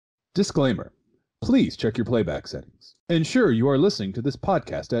Disclaimer. Please check your playback settings. Ensure you are listening to this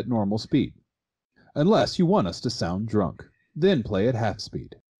podcast at normal speed. Unless you want us to sound drunk. Then play at half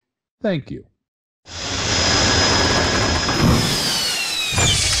speed. Thank you.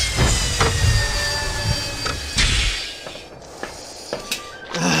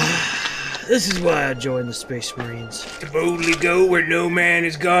 This is why I joined the Space Marines. To boldly go where no man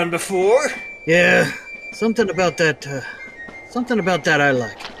has gone before? Yeah, something about that I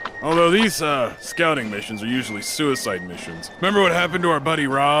like. Although these, scouting missions are usually suicide missions. Remember what happened to our buddy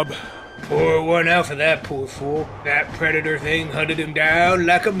Rob? Pour one out for that poor fool. That predator thing hunted him down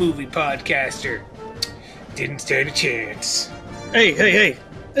like a movie podcaster. Didn't stand a chance. Hey!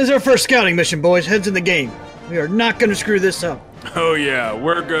 This is our first scouting mission, boys. Heads in the game. We are not gonna screw this up. Oh yeah,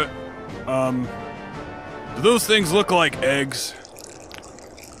 we're good. Do those things look like eggs?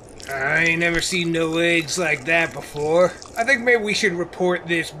 I ain't never seen no eggs like that before. I think maybe we should report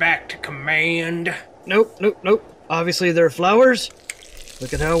this back to command. Nope. Obviously they're flowers.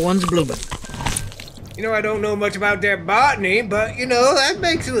 Look at how one's blooming. You know, I don't know much about their botany, but, you know, that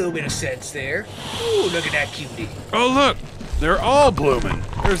makes a little bit of sense there. Ooh, look at that cutie. Oh look, they're all blooming.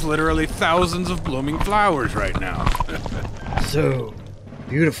 There's literally thousands of blooming flowers right now. So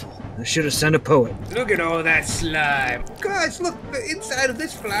beautiful. I should have sent a poet. Look at all that slime. Gosh, look, the inside of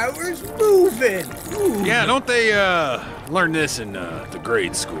this flower is moving. Ooh. Yeah, don't they, learn this in, the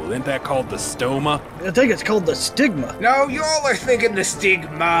grade school? Isn't that called the stoma? I think it's called the stigma. No, y'all are thinking the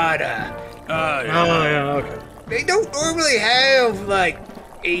stigmata. Yeah. Oh, yeah, okay. They don't normally have, like,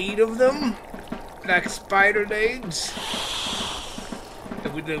 8 of them. Like spider legs.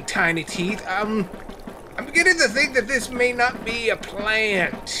 With little tiny teeth. I'm beginning to think that this may not be a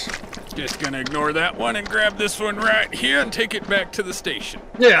plant. Just gonna ignore that one and grab this one right here and take it back to the station.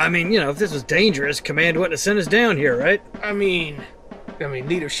 Yeah, I mean, if this was dangerous, Command wouldn't have sent us down here, right? I mean,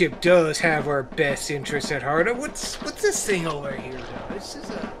 leadership does have our best interests at heart. What's this thing over here, though? This is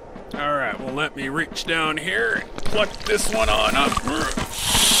a... Alright, well let me reach down here and pluck this one on up.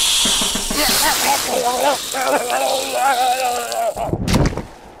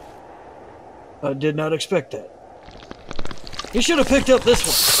 I did not expect that. You should have picked up this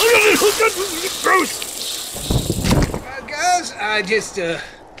one. Gross! Guys, I just, did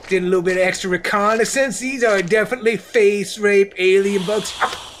a little bit of extra reconnaissance. These are definitely face rape alien bugs.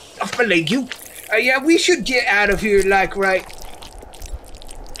 Up my leg, you. Yeah, we should get out of here, like, right.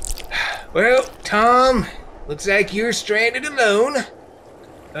 Well, Tom, looks like you're stranded alone.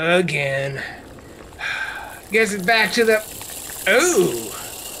 Again. Guess it's back to the... Oh!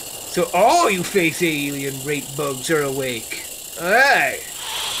 So all you face alien rape bugs are awake. Alright.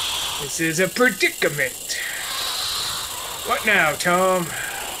 This is a predicament. What now, Tom?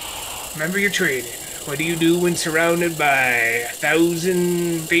 Remember your training. What do you do when surrounded by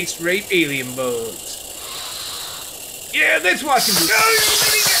 1,000 face rape alien bugs? Yeah, let's watch him do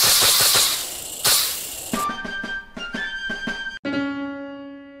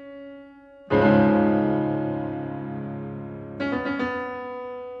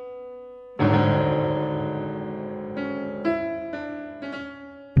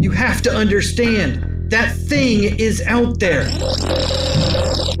You have to understand, that thing is out there.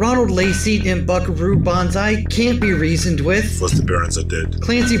 Ronald Lacey and Buckaroo Banzai can't be reasoned with. Plus the Barons are dead.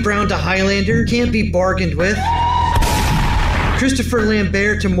 Clancy Brown to Highlander can't be bargained with. Christopher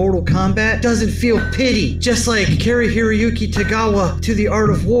Lambert to Mortal Kombat doesn't feel pity, just like Kari Hiroyuki Tagawa to The Art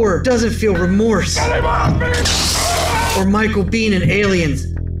of War doesn't feel remorse. Or Michael Biehn in Aliens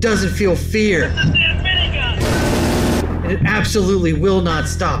doesn't feel fear. And it absolutely will not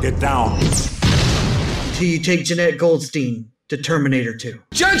stop. Get down. Until you take Jeanette Goldstein to Terminator 2.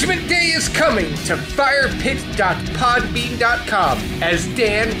 Judgment Day is coming to Firepit.5 as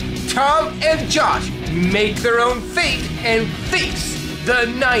Dan, Tom, and Josh make their own fate and face the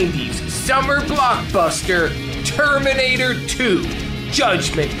 90s summer blockbuster Terminator 2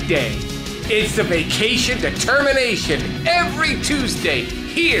 Judgment Day. It's the vacation to Termination every Tuesday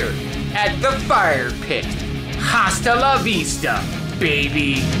here at the Fire Pit. Hasta la vista,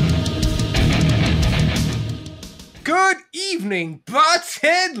 baby. Good evening,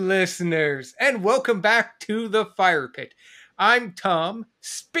 Butthead listeners, and welcome back to the Fire Pit. I'm Tom,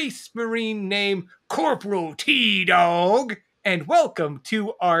 Space Marine name Corporal T-Dog, and welcome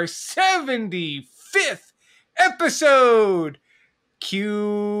to our 75th episode.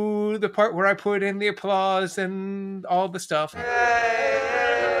 Cue the part where I put in the applause and all the stuff.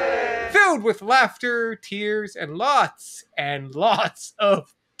 Filled with laughter, tears, and lots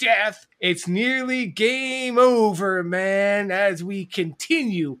of death. It's nearly game over, man, as we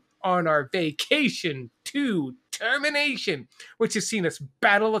continue on our vacation to Termination, which has seen us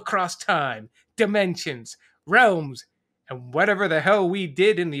battle across time, dimensions, realms, and whatever the hell we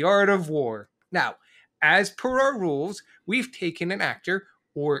did in the art of war. Now, as per our rules, we've taken an actor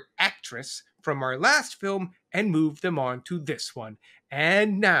or actress from our last film and moved them on to this one.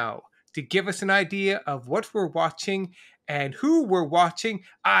 And now, to give us an idea of what we're watching and who we're watching,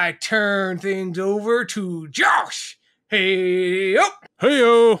 I turn things over to Josh. Hey up!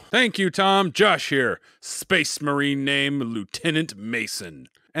 Heyo! Thank you, Tom. Josh here. Space Marine name Lieutenant Mason.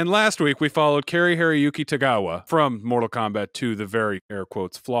 And last week we followed Kari Haruyuki Tagawa from Mortal Kombat 2, the very, air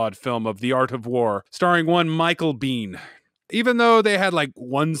quotes, flawed film of The Art of War, starring one Michael Biehn. Even though they had like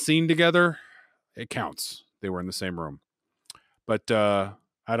one scene together, it counts. They were in the same room. But I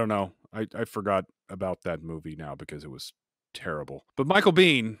don't know. I forgot about that movie now because it was terrible. But Michael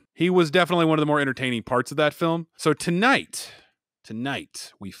Biehn, he was definitely one of the more entertaining parts of that film. So tonight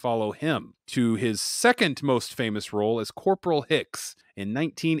we follow him to his second most famous role as Corporal Hicks in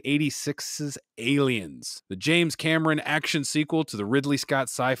 1986's Aliens, the James Cameron action sequel to the Ridley Scott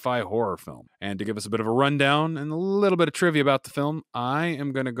sci-fi horror film. And to give us a bit of a rundown and a little bit of trivia about the film, I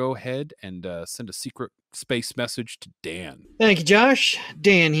am going to go ahead and send a secret space message to Dan. Thank you, Josh.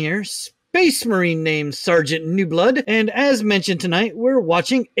 Dan here, Space Marine named Sergeant Newblood, and as mentioned tonight, we're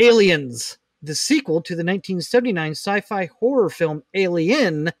watching Aliens, the sequel to the 1979 sci-fi horror film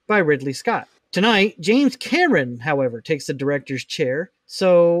Alien by Ridley Scott. Tonight, James Cameron, however, takes the director's chair.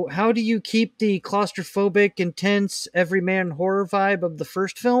 So how do you keep the claustrophobic, intense, everyman horror vibe of the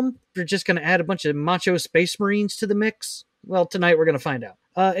first film? You're just going to add a bunch of macho space marines to the mix? Well, tonight we're going to find out.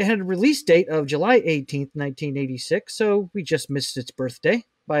 It had a release date of July 18th, 1986, so we just missed its birthday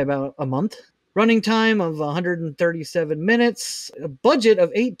by about a month. Running time of 137 minutes, a budget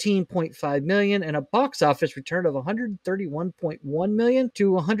of $18.5 million, and a box office return of $131.1 million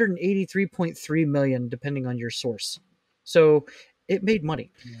to $183.3 million, depending on your source. So it made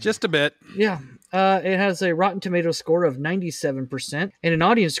money. Just a bit. Yeah. It has a Rotten Tomatoes score of 97% and an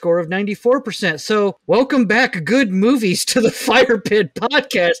audience score of 94%. So welcome back, good movies, to the Firepit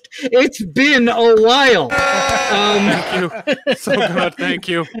podcast. It's been a while. Thank you. So good. Thank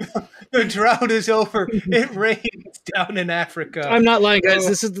you. The drought is over. It rains down in Africa. I'm not lying, guys.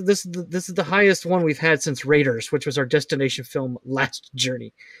 This is the highest one we've had since Raiders, which was our destination film last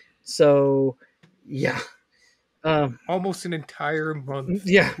journey. So, yeah. Almost an entire month.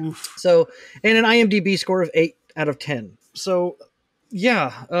 Yeah. Oof. So, and an IMDb score of 8 out of 10. So,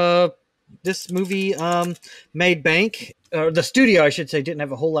 yeah. This movie made bank. The studio, I should say, didn't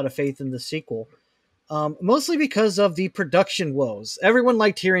have a whole lot of faith in the sequel. Mostly because of the production woes. Everyone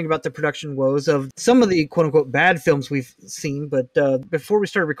liked hearing about the production woes of some of the quote-unquote bad films we've seen, but before we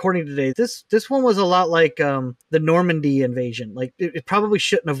started recording today, this one was a lot like the Normandy invasion. Like, it probably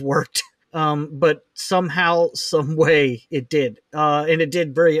shouldn't have worked, but somehow, some way, it did. And it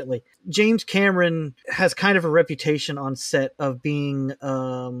did brilliantly. James Cameron has kind of a reputation on set of being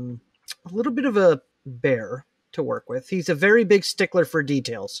a little bit of a bear to work with. He's a very big stickler for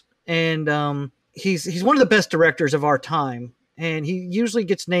details. And he's one of the best directors of our time, and he usually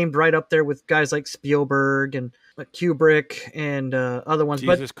gets named right up there with guys like Spielberg and Kubrick and other ones.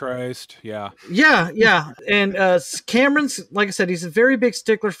 Jesus Christ, yeah. Yeah. And Cameron's, like I said, he's a very big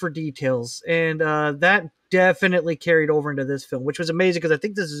stickler for details, and that definitely carried over into this film, which was amazing because I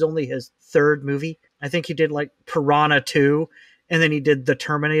think this is only his third movie. I think he did like Piranha 2, and then he did The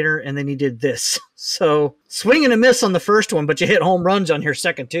Terminator, and then he did this. So, swing and a miss on the first one, but you hit home runs on your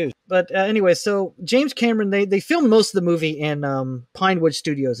second too. But anyway, so James Cameron, they filmed most of the movie in Pinewood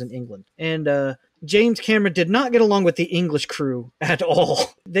Studios in England. And James Cameron did not get along with the English crew at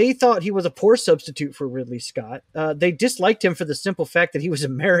all. They thought he was a poor substitute for Ridley Scott. They disliked him for the simple fact that he was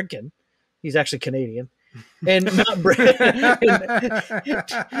American. He's actually Canadian. And not British.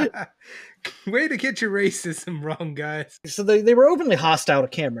 Way to get your racism wrong, guys. So they were openly hostile to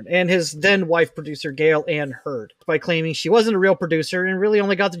Cameron and his then wife producer Gail Ann Hurd by claiming she wasn't a real producer and really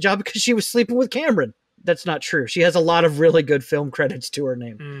only got the job because she was sleeping with Cameron. That's not true. She has a lot of really good film credits to her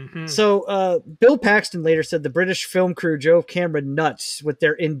name. Mm-hmm. So Bill Paxton later said the British film crew drove Cameron nuts with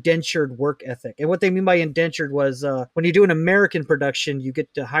their indentured work ethic. And what they mean by indentured was when you do an American production, you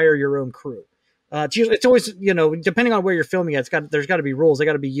get to hire your own crew. It's always, depending on where you're filming at, there's got to be rules. They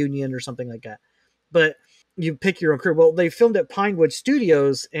got to be union or something like that. But you pick your own crew. Well, they filmed at Pinewood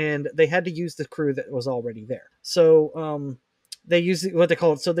Studios, and they had to use the crew that was already there. So they used what they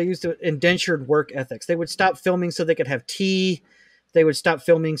call it. So they used the indentured work ethics. They would stop filming so they could have tea. They would stop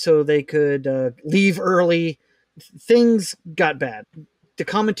filming so they could leave early. Things got bad. The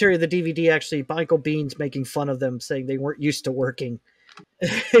commentary of the DVD, actually, Michael Bihn's making fun of them, saying they weren't used to working.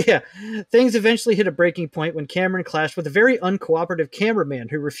 Yeah. Things eventually hit a breaking point when Cameron clashed with a very uncooperative cameraman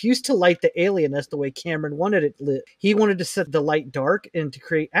who refused to light the alien as the way Cameron wanted it lit. He wanted to set the light dark and to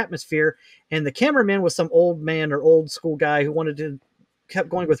create atmosphere, and the cameraman was some old man or old school guy who wanted to kept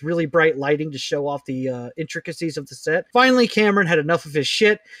going with really bright lighting to show off the intricacies of the set. Finally, Cameron had enough of his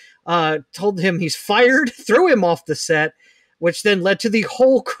shit, told him he's fired, threw him off the set, which then led to the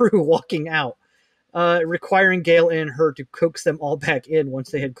whole crew walking out. Requiring Gale and her to coax them all back in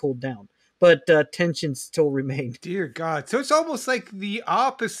once they had cooled down. But tension still remained. Dear God. So it's almost like the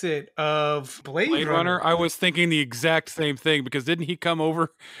opposite of Blade Runner. I was thinking the exact same thing, because didn't he come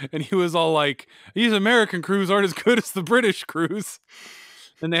over and he was all like, these American crews aren't as good as the British crews.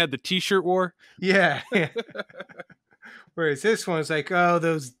 And they had the t-shirt war. Yeah. Whereas this one's like, oh,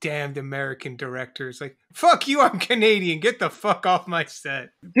 those damned American directors. Like, fuck you, I'm Canadian. Get the fuck off my set.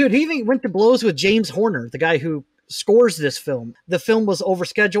 Dude, he even went to blows with James Horner, the guy who scores this film. The film was over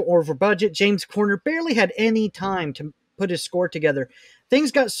schedule or over budget. James Horner barely had any time to put his score together.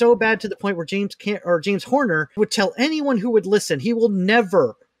 Things got so bad to the point where James Horner would tell anyone who would listen he will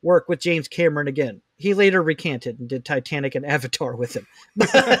never work with James Cameron again. He later recanted and did Titanic and Avatar with him.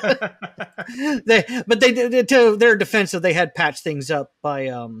 But they did, to their defense, so they had patched things up by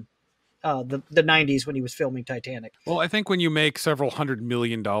the 90s when he was filming Titanic. Well, I think when you make several $100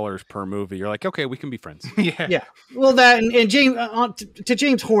 million per movie, you're like, okay, we can be friends. Yeah. Well, that and James, to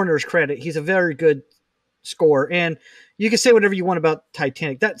James Horner's credit, he's a very good score, and you can say whatever you want about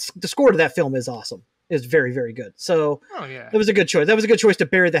Titanic. That's the score to that film is awesome. Is very, very good. So that was a good choice. That was a good choice to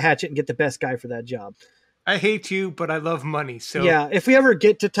bury the hatchet and get the best guy for that job. I hate you, but I love money. So yeah, if we ever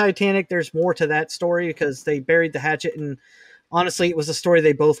get to Titanic, there's more to that story because they buried the hatchet, and honestly, it was a story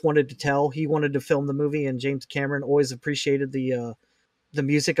they both wanted to tell. He wanted to film the movie, and James Cameron always appreciated the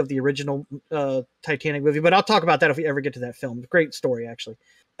music of the original Titanic movie. But I'll talk about that if we ever get to that film. Great story, actually.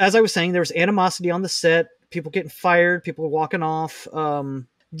 As I was saying, there was animosity on the set, people getting fired, people walking off.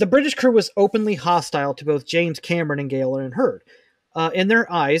 The British crew was openly hostile to both James Cameron and Gale and Hurd. In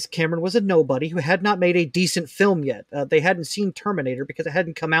their eyes, Cameron was a nobody who had not made a decent film yet. They hadn't seen Terminator because it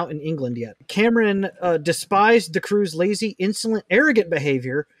hadn't come out in England yet. Cameron despised the crew's lazy, insolent, arrogant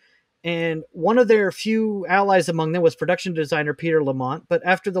behavior, and one of their few allies among them was production designer Peter Lamont. But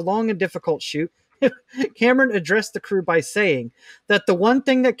after the long and difficult shoot, Cameron addressed the crew by saying that the one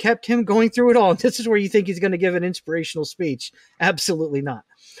thing that kept him going through it all, and this is where you think he's going to give an inspirational speech, absolutely not.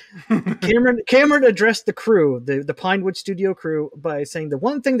 Cameron addressed the crew, the Pinewood studio crew, by saying the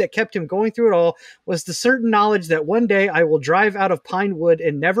one thing that kept him going through it all was the certain knowledge that one day I will drive out of Pinewood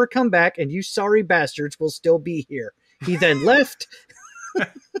and never come back, and you sorry bastards will still be here. He then left.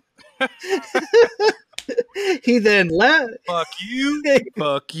 He then left. Fuck you,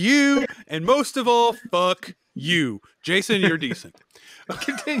 fuck you, and most of all, fuck you. Jason, you're decent.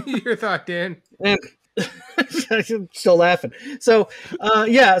 Continue your thought, Dan. I'm still laughing. So,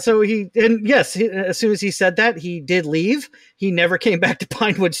 as soon as he said that, he did leave. He never came back to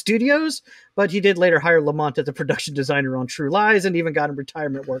Pinewood Studios, but he did later hire Lamont as the production designer on True Lies, and even got him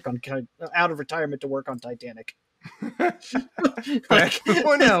out of retirement to work on Titanic. Like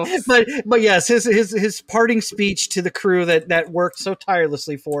everyone else. But yes, his parting speech to the crew that worked so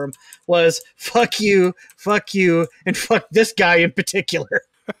tirelessly for him was fuck you, and fuck this guy in particular.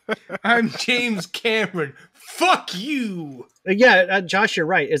 I'm James Cameron. Fuck you. Yeah, Josh, you're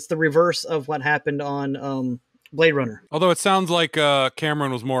right. It's the reverse of what happened on Blade Runner. Although it sounds like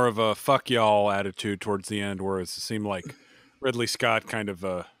Cameron was more of a fuck y'all attitude towards the end, whereas it seemed like Ridley Scott kind of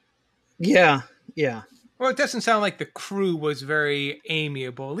Yeah. Well, it doesn't sound like the crew was very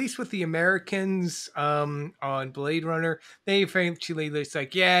amiable. At least with the Americans on Blade Runner, they eventually it's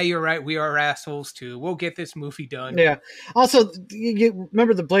like, yeah, you're right, we are assholes too. We'll get this movie done. Yeah. Also, you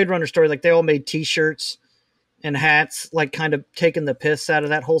remember the Blade Runner story? Like they all made T-shirts and hats, like kind of taking the piss out of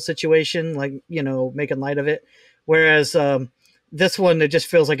that whole situation, like making light of it. Whereas this one, it just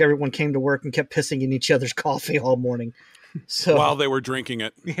feels like everyone came to work and kept pissing in each other's coffee all morning. So while they were drinking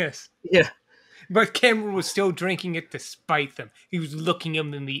it. Yes. Yeah. But Cameron was still drinking it despite them. He was looking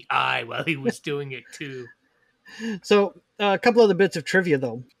him in the eye while he was doing it too. So a couple other bits of trivia,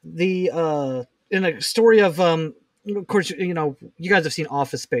 though. In a story of course, you guys have seen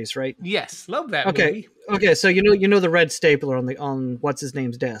Office Space, right? Yes, love that movie. Okay, so you know the red stapler on what's his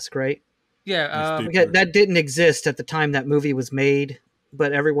name's desk, right? Yeah. That didn't exist at the time that movie was made,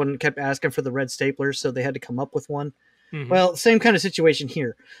 but everyone kept asking for the red stapler, so they had to come up with one. Mm-hmm. Well, same kind of situation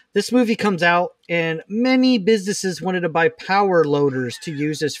here. This movie comes out, and many businesses wanted to buy power loaders to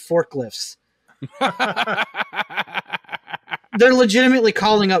use as forklifts. They're legitimately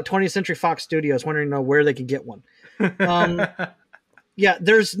calling up 20th Century Fox Studios, wondering where they could get one. Yeah,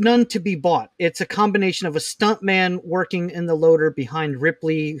 there's none to be bought. It's a combination of a stuntman working in the loader behind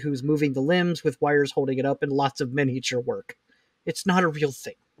Ripley, who's moving the limbs with wires holding it up, and lots of miniature work. It's not a real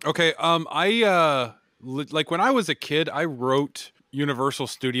thing. Okay, like when I was a kid, I wrote Universal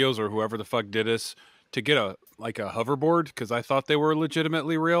Studios or whoever the fuck did this to get a hoverboard because I thought they were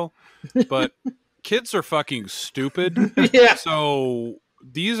legitimately real. But kids are fucking stupid. Yeah. So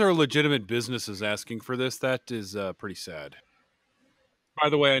these are legitimate businesses asking for this. That is pretty sad. By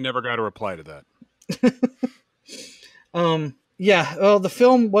the way, I never got a reply to that. Yeah, well, the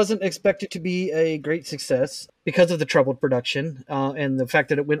film wasn't expected to be a great success because of the troubled production and the fact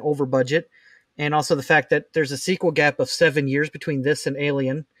that it went over budget, and also the fact that there's a sequel gap of 7 years between this and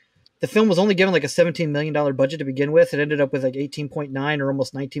Alien. The film was only given like a $17 million budget to begin with. It ended up with like $18.9 or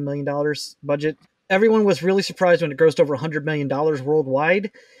almost $19 million budget. Everyone was really surprised when it grossed over $100 million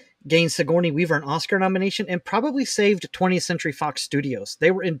worldwide, gained Sigourney Weaver an Oscar nomination, and probably saved 20th Century Fox Studios.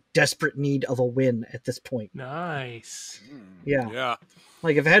 They were in desperate need of a win at this point. Nice. Yeah.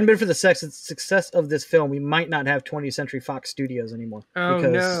 Like, if it hadn't been for the success of this film, we might not have 20th Century Fox Studios anymore. Oh,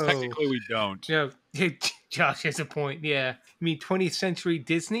 no. Technically, we don't. No, Josh has a point. Yeah. You mean 20th Century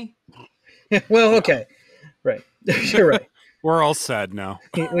Disney? Well, okay. Right. You're right. We're all sad now.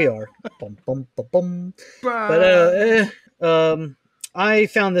 We are. Bum, bum, bum, bum. But, I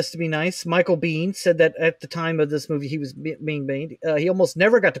found this to be nice. Michael Biehn said that at the time of this movie he was being made, he almost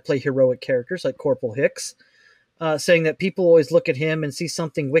never got to play heroic characters like Corporal Hicks, saying that people always look at him and see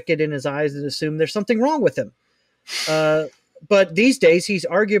something wicked in his eyes and assume there's something wrong with him. But these days, he's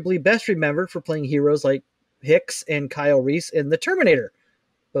arguably best remembered for playing heroes like Hicks and Kyle Reese in The Terminator,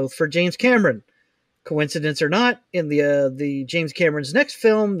 both for James Cameron. Coincidence or not, in the James Cameron's next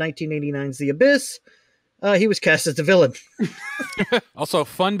film, 1989's The Abyss, he was cast as the villain. Also, a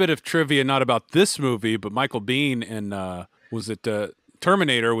fun bit of trivia, not about this movie, but Michael Biehn in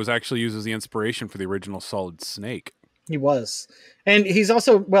Terminator was actually used as the inspiration for the original Solid Snake. He was. And he's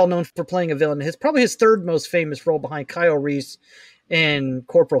also well known for playing a villain. Probably his third most famous role behind Kyle Reese and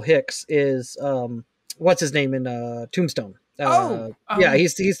Corporal Hicks is, what's his name in Tombstone? Yeah,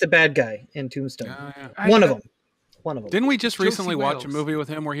 he's the bad guy in Tombstone. One of them. Didn't we just recently watch a movie with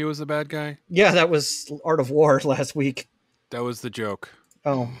him where he was the bad guy? Yeah, that was Art of War last week. That was the joke.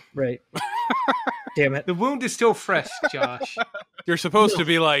 Oh, right. Damn it. The wound is still fresh, Josh. You're supposed to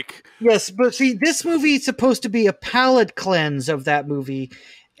be like... Yes, but see, this movie is supposed to be a palate cleanse of that movie,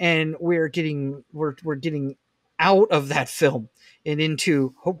 and we're getting out of that film and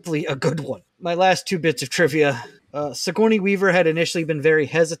into, hopefully, a good one. My last two bits of trivia. Sigourney Weaver had initially been very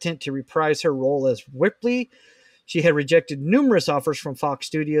hesitant to reprise her role as Ripley. She had rejected numerous offers from Fox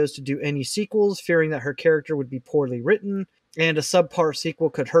Studios to do any sequels, fearing that her character would be poorly written and a subpar sequel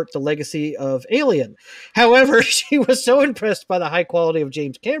could hurt the legacy of Alien. However, she was so impressed by the high quality of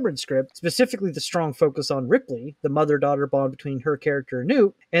James Cameron's script, specifically the strong focus on Ripley, the mother-daughter bond between her character and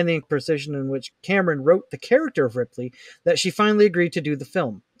Newt, and the precision in which Cameron wrote the character of Ripley, that she finally agreed to do the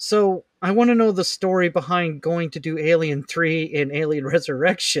film. So, I want to know the story behind going to do Alien 3 and Alien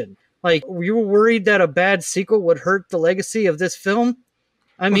Resurrection. Like, you were worried that a bad sequel would hurt the legacy of this film?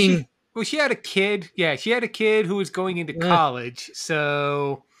 She had a kid. Yeah, she had a kid who was going into college.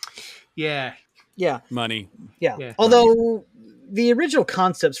 So, yeah. Yeah. Money. Yeah. Although, the original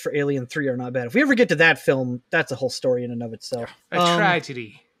concepts for Alien 3 are not bad. If we ever get to that film, that's a whole story in and of itself. A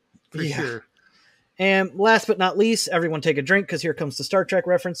tragedy, for sure. And last but not least, everyone take a drink because here comes the Star Trek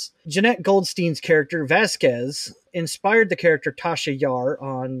reference. Jeanette Goldstein's character, Vasquez, inspired the character Tasha Yar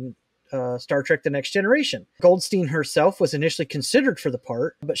on Star Trek The Next Generation. Goldstein herself was initially considered for the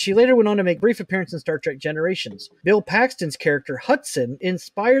part, but she later went on to make brief appearance in Star Trek Generations. Bill Paxton's character Hudson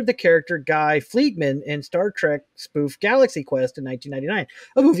inspired the character Guy Fleegman in Star Trek spoof Galaxy Quest in 1999,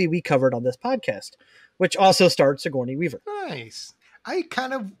 a movie we covered on this podcast, which also starred Sigourney Weaver. Nice. I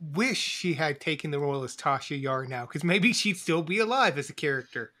kind of wish she had taken the role as Tasha Yar now, because maybe she'd still be alive as a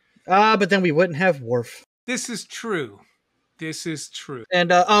character. But then we wouldn't have Worf. This is true.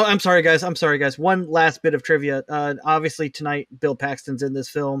 And I'm sorry, guys. One last bit of trivia. Obviously, tonight, Bill Paxton's in this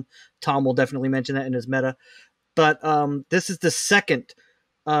film. Tom will definitely mention that in his meta. But this is the second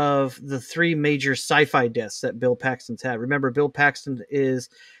of the three major sci-fi deaths that Bill Paxton's had. Remember, Bill Paxton is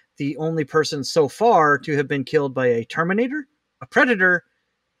the only person so far to have been killed by a Terminator, a Predator,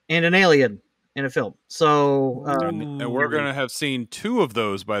 and an alien in a film. So and we're going to have seen two of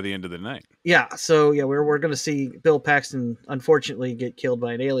those by the end of the night. Yeah, so we're going to see Bill Paxton unfortunately get killed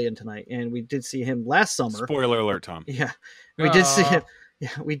by an alien tonight, and we did see him last summer. Spoiler alert, Tom. Yeah, we did see him. Yeah,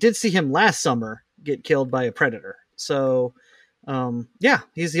 we did see him last summer get killed by a Predator. So,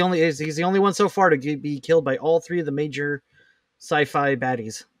 he's the only one so far to be killed by all three of the major sci-fi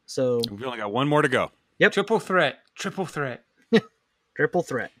baddies. So We've only got one more to go. Yep. Triple threat. Triple threat. triple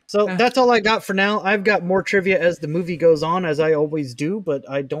threat. So that's all I got for now. I've got more trivia as the movie goes on, as I always do, but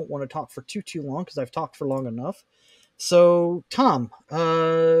I don't want to talk for too long because I've talked for long enough. So, Tom,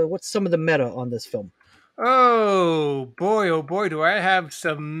 what's some of the meta on this film? Oh boy, do I have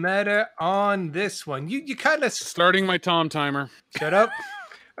some meta on this one. You kind of Starting my Tom timer. shut up.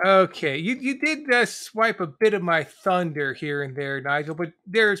 Okay, you did swipe a bit of my thunder here and there, Nigel, but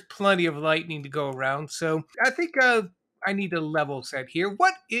there's plenty of lightning to go around. So I think I need a level set here.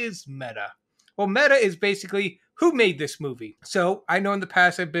 What is meta? Well, meta is basically who made this movie. So I know in the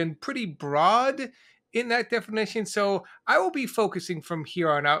past I've been pretty broad in that definition. So I will be focusing from here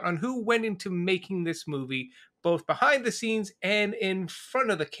on out on who went into making this movie, both behind the scenes and in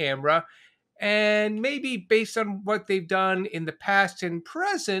front of the camera. And maybe based on what they've done in the past and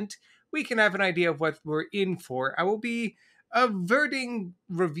present, we can have an idea of what we're in for. I will be averting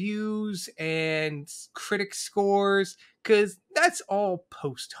reviews and critic scores because that's all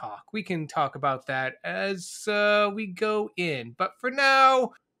post hoc. We can talk about that as we go in. But for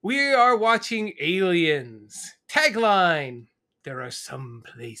now, we are watching Aliens. Tagline: there are some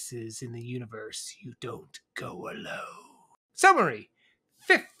places in the universe you don't go alone. Summary: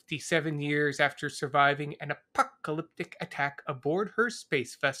 57 years after surviving an apocalyptic attack aboard her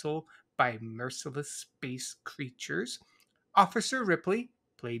space vessel by merciless space creatures, Officer Ripley,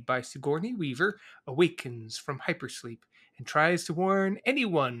 played by Sigourney Weaver, awakens from hypersleep and tries to warn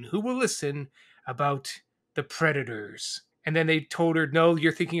anyone who will listen about the Predators. And then they told her, no,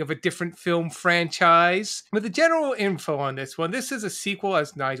 you're thinking of a different film franchise. With the general info on this one, this is a sequel,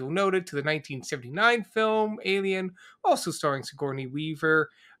 as Nigel noted, to the 1979 film Alien, also starring Sigourney Weaver,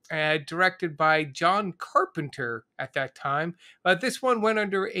 directed by John Carpenter at that time. This one went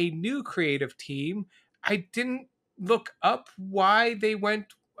under a new creative team. I didn't look up why they went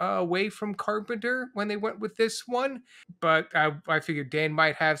away from Carpenter when they went with this one, but I figured Dan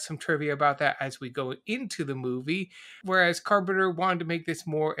might have some trivia about that as we go into the movie. Whereas Carpenter wanted to make this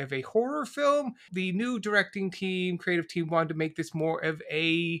more of a horror film, the new directing team, creative team, wanted to make this more of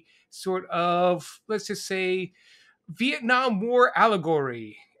a sort of, let's just say, Vietnam War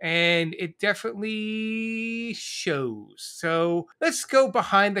allegory, and it definitely shows. So let's go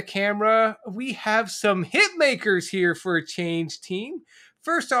behind the camera. We have some hit makers here for a change, team.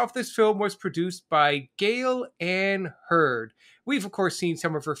 First off, this film was produced by Gail Ann Hurd. We've, of course, seen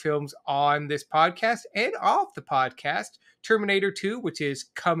some of her films on this podcast and off the podcast. Terminator 2, which is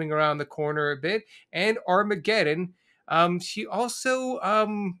coming around the corner a bit, and Armageddon. She also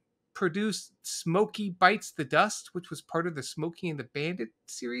produced Smokey Bites the Dust, which was part of the Smokey and the Bandit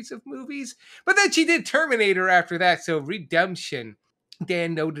series of movies. But then she did Terminator after that, so Redemption.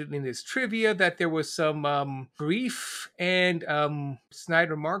 Dan noted in his trivia that there was some grief, and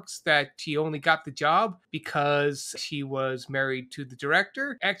Snyder remarks that she only got the job because she was married to the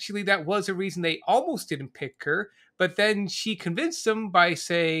director. Actually, that was a reason they almost didn't pick her, but then she convinced them by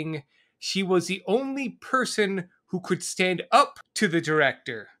saying she was the only person who could stand up to the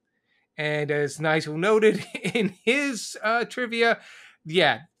director. And as Nigel noted in his trivia,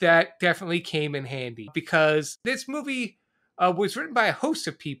 yeah, that definitely came in handy because this movie was written by a host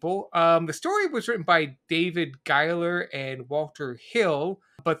of people. The story was written by David Giler and Walter Hill,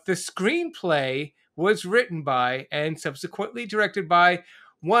 but the screenplay was written by and subsequently directed by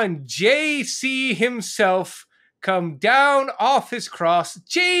one JC himself, come down off his cross,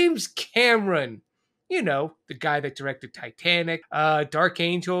 James Cameron. You know, the guy that directed Titanic, Dark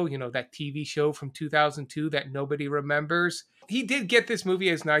Angel, you know, that TV show from 2002 that nobody remembers. He did get this movie,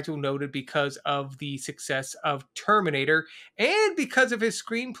 as Nigel noted, because of the success of Terminator and because of his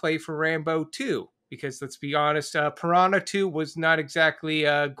screenplay for Rambo 2. Because let's be honest, Piranha 2 was not exactly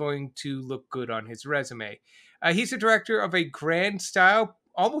going to look good on his resume. He's a director of a grand style,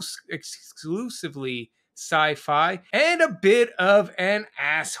 almost exclusively sci-fi, and a bit of an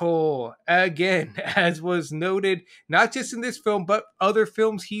asshole. Again, as was noted, not just in this film, but other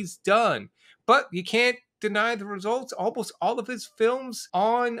films he's done. But you can't deny the results. Almost all of his films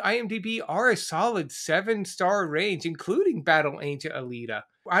on IMDb are a solid 7-star range, including Battle Angel Alita.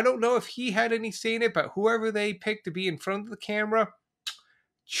 I don't know if he had any say in it, but whoever they picked to be in front of the camera,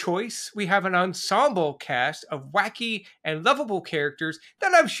 choice. We have an ensemble cast of wacky and lovable characters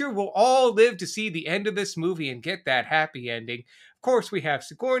that I'm sure will all live to see the end of this movie and get that happy ending. Of course, we have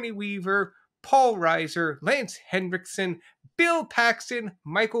Sigourney Weaver, Paul Reiser, Lance Henriksen, Bill Paxton,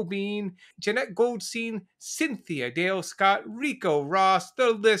 Michael Biehn, Jeanette Goldstein, Cynthia Dale Scott, Rico Ross, the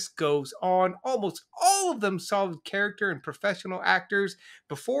list goes on. Almost all of them solid character and professional actors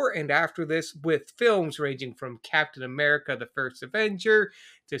before and after this, with films ranging from Captain America, the First Avenger,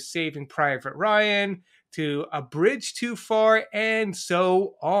 to Saving Private Ryan, to A Bridge Too Far, and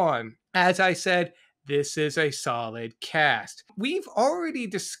so on. As I said, this is a solid cast. We've already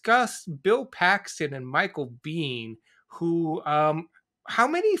discussed Bill Paxton and Michael Biehn, who, how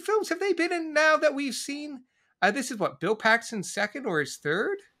many films have they been in now that we've seen? This is what, Bill Paxton's second or his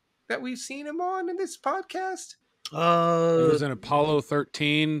third that we've seen him on in this podcast? He was in Apollo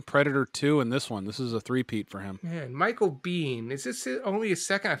 13, Predator 2, and this one. This is a three-peat for him. Man, Michael Biehn, is this only his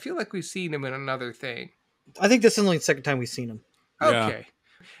second? I feel like we've seen him in another thing. I think this is only the second time we've seen him. Okay.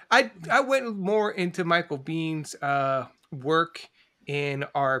 Yeah. I went more into Michael Bihn's work in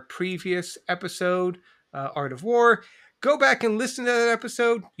our previous episode, Art of War. Go back and listen to that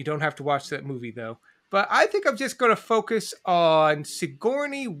episode. You don't have to watch that movie, though. But I think I'm just going to focus on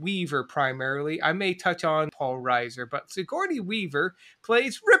Sigourney Weaver primarily. I may touch on Paul Reiser, but Sigourney Weaver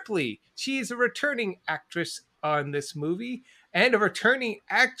plays Ripley. She is a returning actress on this movie and a returning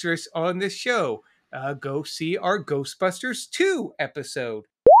actress on this show. Go see our Ghostbusters 2 episode.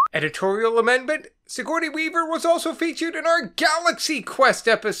 Editorial amendment: Sigourney Weaver was also featured in our Galaxy Quest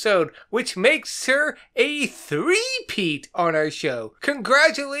episode, which makes her a three-peat on our show.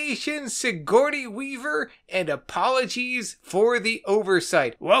 Congratulations, Sigourney Weaver, and apologies for the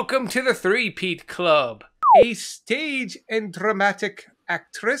oversight. Welcome to the three-peat club. A stage and dramatic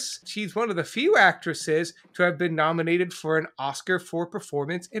actress, she's one of the few actresses to have been nominated for an Oscar for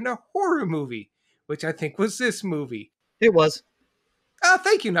performance in a horror movie, which I think was this movie. It was.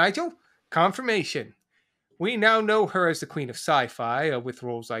 Thank you, Nigel. Confirmation. We now know her as the Queen of Sci-Fi, with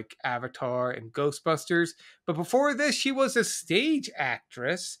roles like Avatar and Ghostbusters. But before this, she was a stage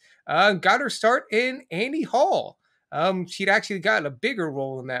actress. Got her start in Annie Hall. She'd actually gotten a bigger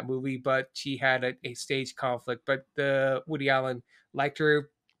role in that movie, but she had a stage conflict. But Woody Allen liked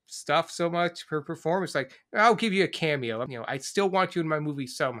her stuff so much, her performance, like, I'll give you a cameo. I still want you in my movie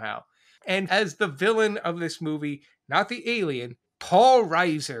somehow. And as the villain of this movie, not the alien, Paul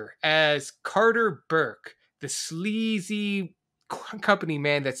Reiser as Carter Burke, the sleazy company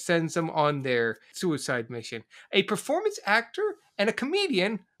man that sends them on their suicide mission. A performance actor and a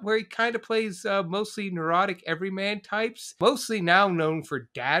comedian, where he kind of plays mostly neurotic everyman types, mostly now known for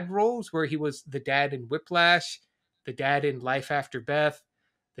dad roles, where he was the dad in Whiplash, the dad in Life After Beth,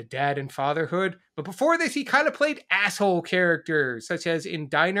 the dad in Fatherhood. But before this, he kind of played asshole characters, such as in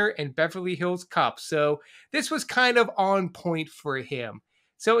Diner and Beverly Hills Cop. So this was kind of on point for him.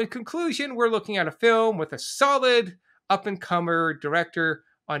 So in conclusion, we're looking at a film with a solid up-and-comer director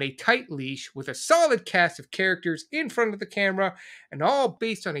on a tight leash with a solid cast of characters in front of the camera, and all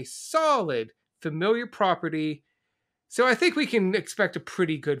based on a solid, familiar property. So I think we can expect a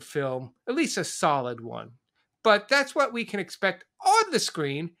pretty good film, at least a solid one. But that's what we can expect on the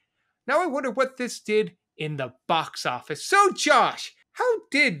screen. Now I wonder what this did in the box office. So Josh, how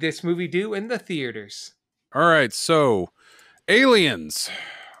did this movie do in the theaters? All right, so Aliens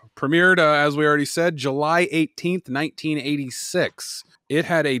premiered, as we already said, July 18th, 1986. It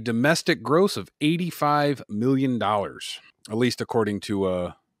had a domestic gross of $85 million, at least according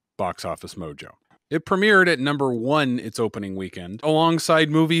to Box Office Mojo. It premiered at number 1 its opening weekend, alongside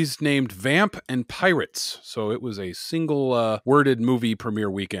movies named Vamp and Pirates. So it was a single worded movie premiere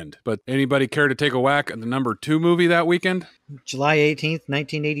weekend. But anybody care to take a whack at the number 2 movie that weekend? July 18th,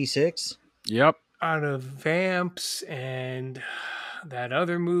 1986. Yep. Out of Vamps and that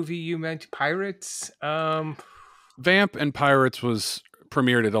other movie you mentioned, Pirates. Vamp and Pirates was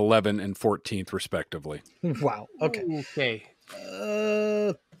premiered at 11 and 14th, respectively. Wow. Okay. Okay.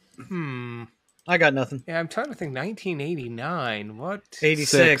 I got nothing. Yeah, I'm trying to think. 1989. What?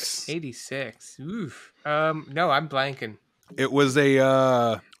 86. 86. Oof. No, I'm blanking. It was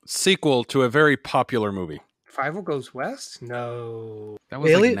a sequel to a very popular movie. Five Goes West? No. That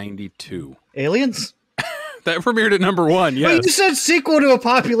was like 92. Aliens? That premiered at number 1, yes. Well, you said sequel to a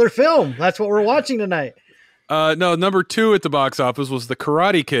popular film. That's what we're watching tonight. No, number 2 at the box office was The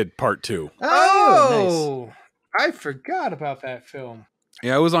Karate Kid Part 2. Oh, nice. I forgot about that film.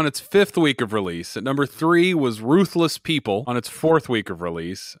 Yeah, it was on its 5th week of release. At number 3 was Ruthless People on its 4th week of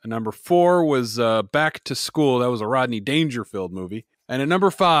release. At number 4 was Back to School. That was a Rodney Dangerfield movie. And at number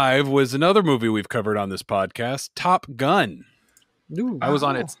 5 was another movie we've covered on this podcast, Top Gun. Ooh, I was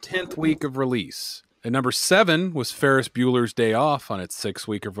on its 10th week of release. At number 7 was Ferris Bueller's Day Off on its 6th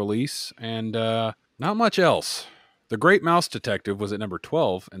week of release. And not much else. The Great Mouse Detective was at number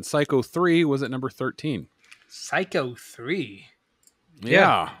 12, and Psycho 3 was at number 13. Psycho 3.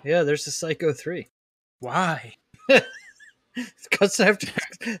 Yeah. Yeah, there's a Psycho 3. Why? Because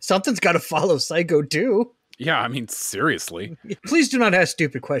something's got to follow Psycho 2. Yeah, I mean, seriously. Please do not ask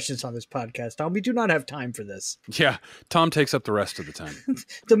stupid questions on this podcast, Tom. We do not have time for this. Yeah, Tom takes up the rest of the time.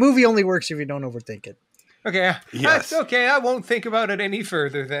 The movie only works if you don't overthink it. Okay, Yes. that's okay. I won't think about it any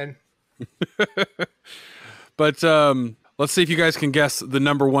further then. But let's see if you guys can guess the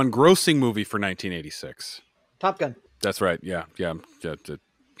number one grossing movie for 1986. Top Gun. That's right. Yeah.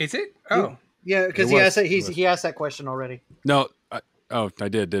 Is it? Oh. Yeah, because he asked that question already. No. I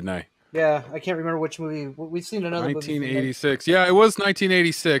did, didn't I? Yeah, I can't remember which movie. We've seen another 1986. Yeah, it was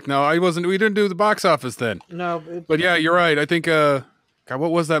 1986. No, I wasn't. We didn't do the box office then. No. But yeah, you're right. I think, God,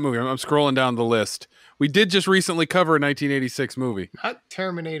 what was that movie? I'm scrolling down the list. We did just recently cover a 1986 movie. Not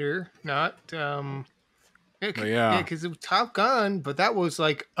Terminator. Not, yeah. because it was Top Gun, but that was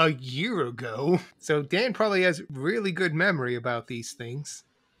like a year ago. So Dan probably has really good memory about these things.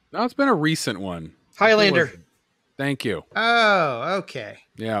 No, it's been a recent one. Highlander. Thank you. Oh, okay.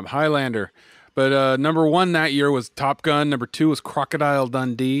 Yeah, Highlander. But number one that year was Top Gun. Number two was Crocodile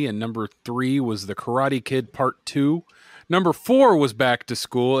Dundee. And number three was The Karate Kid Part 2. Number 4 was Back to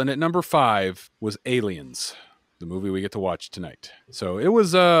School. And at number 5 was Aliens, the movie we get to watch tonight. So it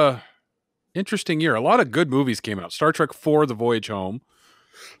was a interesting year. A lot of good movies came out. Star Trek 4, The Voyage Home.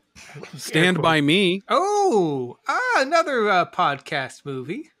 Stand By Me. Oh, another podcast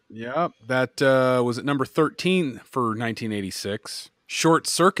movie. Yeah, that was at number 13 for 1986. Short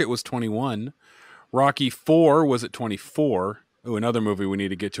Circuit was 21. Rocky 4 was at 24. Oh, another movie we need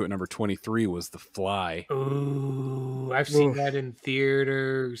to get to at number 23 was The Fly. Oh, I've seen that in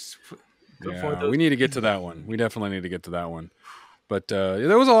theaters. Yeah, we need to get to that one. We definitely need to get to that one. But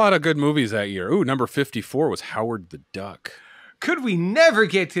there was a lot of good movies that year. Ooh, number 54 was Howard the Duck. Could we never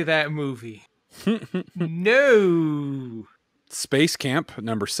get to that movie? No. Space Camp,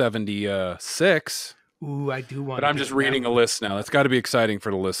 number 76. Ooh, I do want. But I'm just reading a list now. That's got to be exciting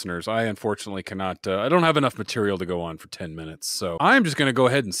for the listeners. I unfortunately cannot. I don't have enough material to go on for 10 minutes. So I'm just going to go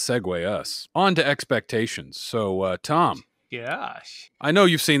ahead and segue us on to expectations. So, Tom. Gosh. I know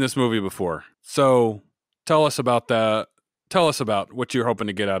you've seen this movie before. So tell us about what you're hoping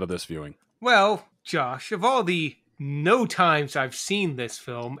to get out of this viewing. Well, Josh, of all the no times I've seen this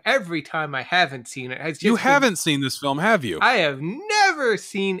film, every time I haven't seen it has just haven't seen this film, have you? I have never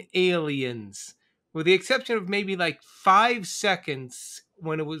seen Aliens, with the exception of maybe like 5 seconds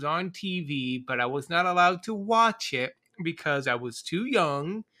when it was on TV, but I was not allowed to watch it because I was too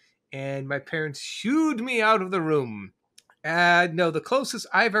young and my parents shooed me out of the room. No, the closest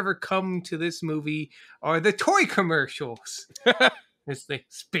I've ever come to this movie are the toy commercials. It's like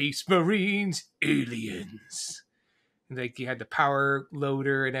Space Marines, Aliens. Like you had the power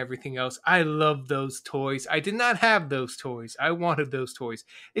loader and everything else. I love those toys. I did not have those toys. I wanted those toys.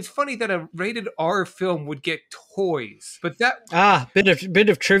 It's funny that a rated R film would get toys, but that bit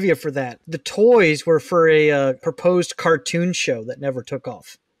of trivia for that. The toys were for a proposed cartoon show that never took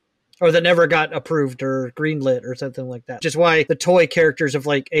off, or that never got approved or greenlit or something like that. Which is why the toy characters of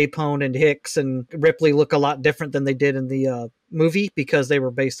like Apone and Hicks and Ripley look a lot different than they did in the movie, because they were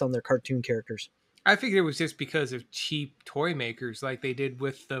based on their cartoon characters. I figured it was just because of cheap toy makers, like they did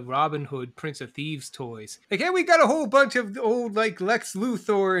with the Robin Hood, Prince of Thieves toys. Like, hey, we got a whole bunch of old, like, Lex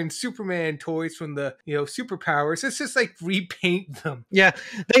Luthor and Superman toys from the, superpowers. Let's just, like, repaint them. Yeah,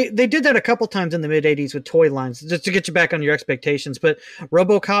 they did that a couple times in the mid-'80s with toy lines, just to get you back on your expectations. But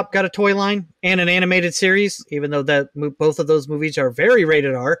RoboCop got a toy line and an animated series, even though both of those movies are very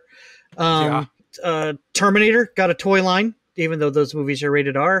rated R. Terminator got a toy line, even though those movies are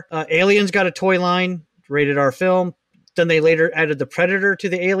rated R. Aliens got a toy line, rated R film. Then they later added the Predator to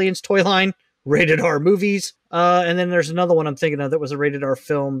the Aliens toy line, rated R movies. And then there's another one I'm thinking of that was a rated R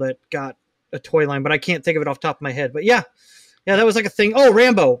film that got a toy line, but I can't think of it off the top of my head. But yeah, that was like a thing. Oh,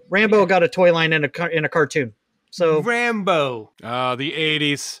 Rambo. Rambo got a toy line in a cartoon. So Rambo. The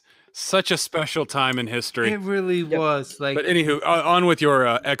 80s. Such a special time in history. It really was. But anywho, on with your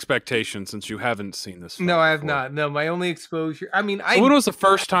expectations, since you haven't seen this film. No, I have not. No, my only exposure. I mean, when was the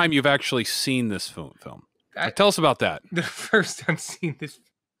first time you've actually seen this film? Tell us about that. The first time seen this.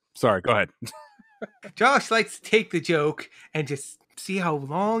 Sorry, go ahead. Josh likes to take the joke and just see how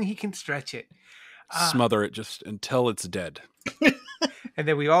long he can stretch it. Smother it just until it's dead. And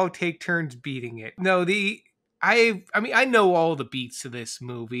then we all take turns beating it. No, I know all the beats to this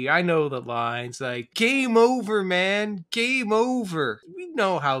movie. I know the lines like, game over, man, game over. We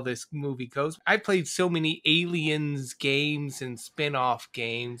know how this movie goes. I played so many Aliens games and spin-off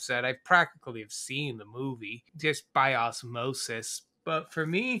games that I practically have seen the movie just by osmosis. But for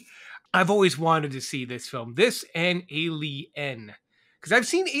me, I've always wanted to see this film. This and Alien. Because I've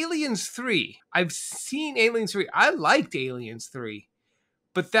seen Aliens 3. I liked Aliens 3.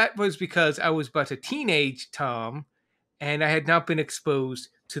 But that was because I was but a teenage Tom and I had not been exposed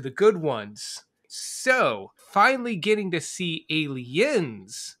to the good ones. So, finally getting to see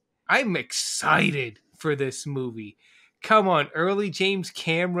Aliens, I'm excited for this movie. Come on, early James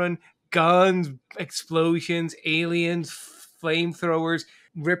Cameron, guns, explosions, aliens, flamethrowers,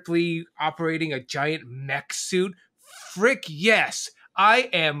 Ripley operating a giant mech suit. Frick yes, I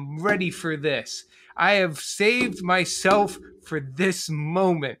am ready for this. I have saved myself for this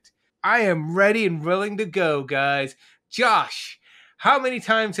moment. I am ready and willing to go, guys. Josh, how many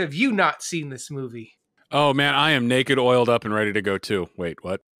times have you not seen this movie? Oh man, I am naked, oiled up, and ready to go too. Wait,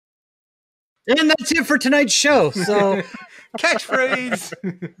 what? And that's it for tonight's show. So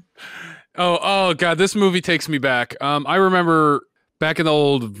Catchphrase. Oh god, this movie takes me back. I remember back in the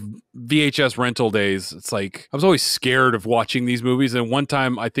old VHS rental days, it's like I was always scared of watching these movies. And one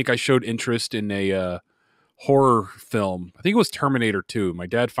time I think I showed interest in a horror film. I think it was Terminator 2. My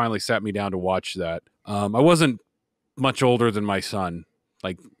dad finally sat me down to watch that. I wasn't much older than my son,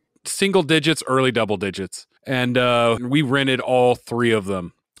 like single digits, early double digits. And we rented all three of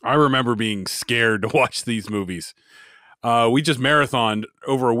them. I remember being scared to watch these movies. We just marathoned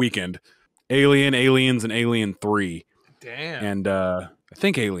over a weekend. Alien, Aliens, and Alien 3. Damn. And I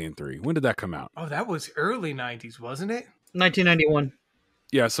think Alien 3. When did that come out? Oh, that was early 90s, wasn't it? 1991.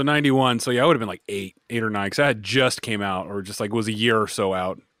 Yeah, so 91. So yeah, I would have been like 8 or 9 because I had just came out or just like was a year or so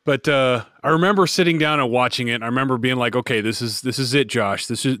out. But I remember sitting down and watching it. And I remember being like, okay, this is it, Josh.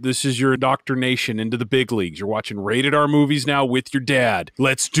 This is your indoctrination into the big leagues. You're watching rated R movies now with your dad.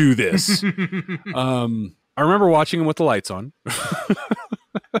 Let's do this. I remember watching them with the lights on.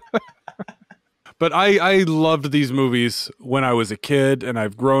 But I loved these movies when I was a kid, and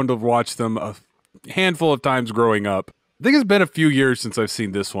I've grown to watch them a handful of times growing up. I think it's been a few years since I've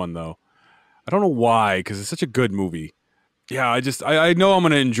seen this one, though. I don't know why, because it's such a good movie. Yeah, I know I'm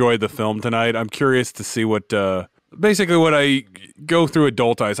going to enjoy the film tonight. I'm curious to see what, basically what I go through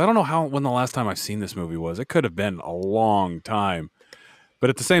adult eyes. I don't know when the last time I've seen this movie was. It could have been a long time. But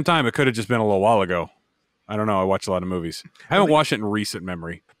at the same time, it could have just been a little while ago. I don't know. I watch a lot of movies. I haven't watched it in recent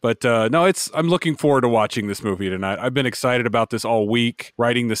memory. But no, I'm looking forward to watching this movie tonight. I've been excited about this all week.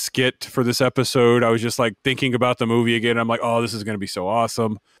 Writing the skit for this episode, I was just like thinking about the movie again. I'm like, oh, this is going to be so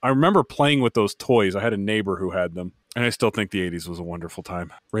awesome. I remember playing with those toys. I had a neighbor who had them. And I still think the 80s was a wonderful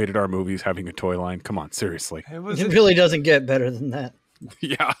time. Rated R movies, having a toy line. Come on, seriously. It really doesn't get better than that.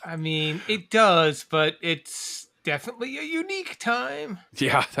 Yeah. I mean, it does, but it's definitely a unique time.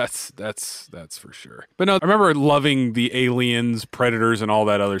 Yeah, that's for sure. But no, I remember loving the Aliens, Predators, and all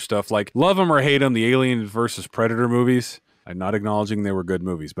that other stuff. Like, love them or hate them, the Alien versus Predator movies. I'm not acknowledging they were good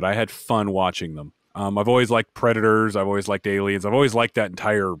movies, but I had fun watching them. I've always liked Predators. I've always liked Aliens. I've always liked that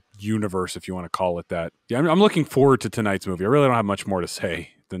entire universe, if you want to call it that. Yeah, I'm looking forward to tonight's movie. I really don't have much more to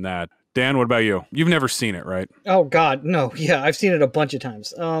say than that. Dan, what about you? You've never seen it, right? Oh, God, no. Yeah, I've seen it a bunch of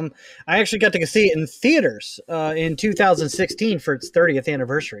times. I actually got to go see it in theaters in 2016 for its 30th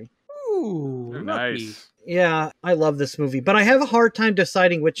anniversary. Ooh, nice. Yeah, I love this movie, but I have a hard time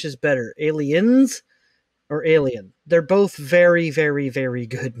deciding which is better, Aliens or Alien. They're both very, very, very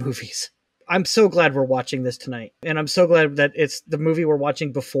good movies. I'm so glad we're watching this tonight, and I'm so glad that it's the movie we're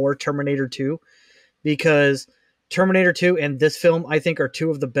watching before Terminator 2, because Terminator 2 and this film, I think, are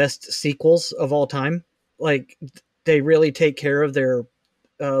two of the best sequels of all time. Like, they really take care of their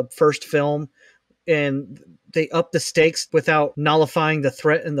first film, and they up the stakes without nullifying the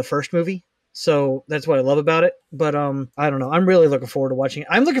threat in the first movie. So that's what I love about it. But I don't know. I'm really looking forward to watching it.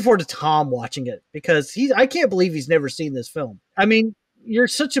 I'm looking forward to Tom watching it, because I can't believe he's never seen this film. I mean, you're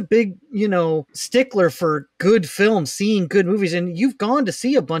such a big, stickler for good films, seeing good movies, and you've gone to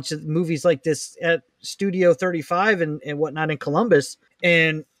see a bunch of movies like this at Studio 35 and whatnot in Columbus,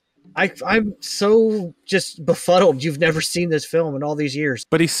 and I'm so just befuddled you've never seen this film in all these years.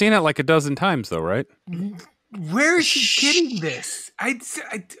 But he's seen it like a dozen times, though, right? Where is he getting this?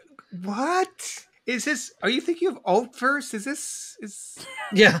 What? Is this, are you thinking of Alt Verse?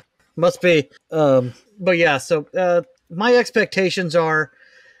 Yeah, must be. But yeah, so my expectations are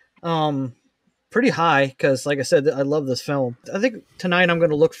pretty high, because like I said, I love this film. I think tonight I'm going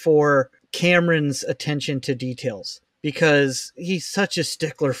to look for Cameron's attention to details, because he's such a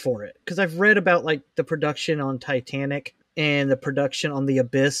stickler for it. Because I've read about like the production on Titanic and the production on The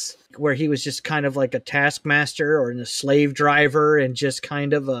Abyss, where he was just kind of like a taskmaster or a slave driver and just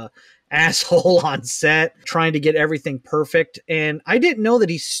kind of a asshole on set, trying to get everything perfect. And I didn't know that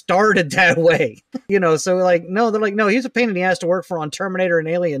he started that way. So like, no, they're like, no, he's a pain in the ass to work for on Terminator and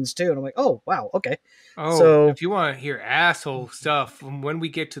Aliens too. And I'm like, oh, wow, okay. Oh, so if you want to hear asshole stuff from when we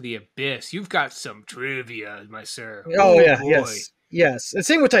get to the Abyss, you've got some trivia, my sir. Oh yeah, boy. yes. And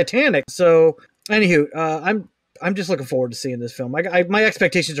same with Titanic. So, anywho, I'm just looking forward to seeing this film. My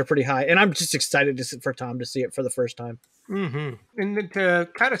expectations are pretty high, and I'm just excited for Tom to see it for the first time. Mm-hmm. And then to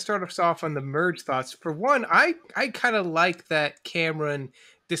kind of start us off on the merge thoughts, for one, I kind of like that Cameron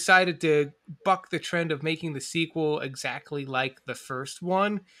decided to buck the trend of making the sequel exactly like the first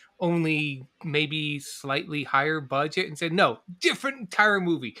one, only maybe slightly higher budget, and said, no, different entire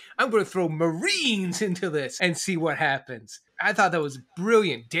movie. I'm going to throw Marines into this and see what happens. I thought that was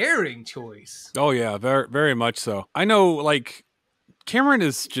brilliant, daring choice. Oh yeah, very, very much so. I know, like, Cameron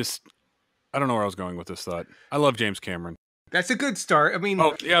is just, I don't know where I was going with this thought. I love James Cameron. That's a good start. I mean,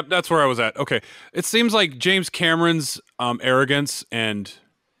 oh yeah, that's where I was at. Okay, it seems like James Cameron's arrogance and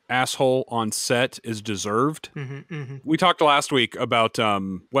asshole on set is deserved. We talked last week about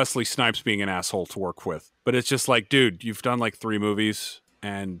Wesley Snipes being an asshole to work with, but it's just like, dude, you've done like 3 movies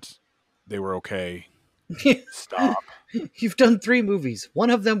and they were okay. Stop. You've done 3 movies. One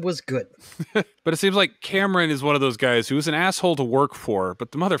of them was good. But it seems like Cameron is one of those guys who's an asshole to work for,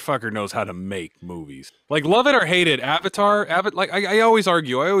 but the motherfucker knows how to make movies. Like, love it or hate it, Avatar, like I always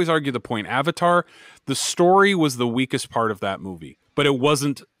argue the point. Avatar, the story was the weakest part of that movie, but it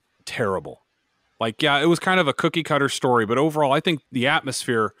wasn't terrible. Like, yeah, it was kind of a cookie cutter story, but overall, I think the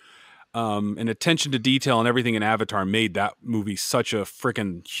atmosphere and attention to detail and everything in Avatar made that movie such a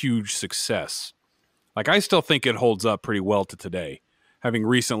freaking huge success. Like, I still think it holds up pretty well to today, having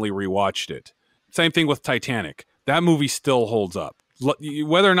recently rewatched it. Same thing with Titanic. That movie still holds up.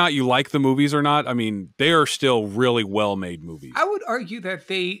 Whether or not you like the movies or not, I mean, they are still really well-made movies. I would argue that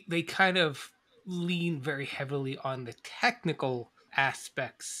they kind of lean very heavily on the technical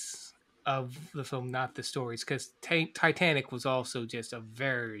aspects of the film, not the stories, because Titanic was also just a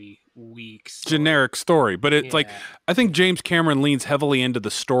very weak story. Generic story, but it's like, I think James Cameron leans heavily into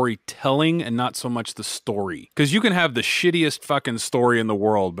the storytelling and not so much the story, because you can have the shittiest fucking story in the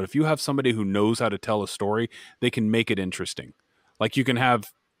world, but if you have somebody who knows how to tell a story, they can make it interesting. Like, you can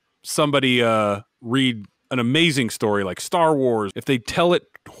have somebody read an amazing story like Star Wars. If they tell it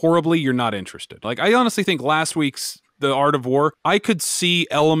horribly, you're not interested. Like, I honestly think last week's The Art of War, I could see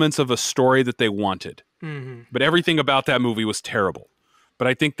elements of a story that they wanted. But everything about that movie was terrible. But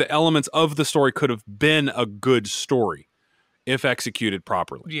I think the elements of the story could have been a good story if executed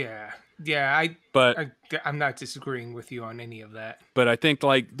properly. Yeah, I'm not disagreeing with you on any of that. But I think,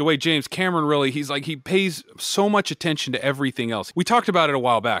 like, the way James Cameron really, he pays so much attention to everything else. We talked about it a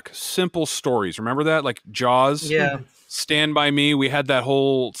while back. Simple stories. Remember that? Like Jaws? Yeah. Stand By Me. We had that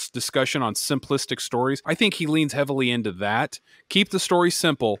whole discussion on simplistic stories. I think he leans heavily into that. Keep the story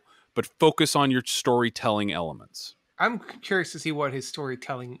simple, but focus on your storytelling elements. I'm curious to see what his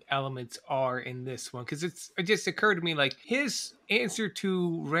storytelling elements are in this one, because it just occurred to me, like, his answer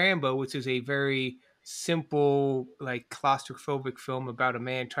to Rambo, which is a very simple, like, claustrophobic film about a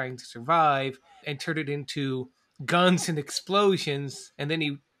man trying to survive, and turned it into guns and explosions, and then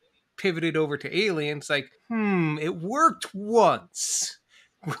he pivoted over to aliens. Like, it worked once.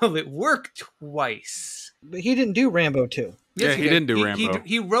 Well, it worked twice. But he didn't do Rambo 2. Yes, he didn't do Rambo.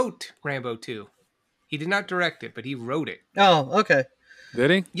 He wrote Rambo 2. He did not direct it, but he wrote it. Oh, okay.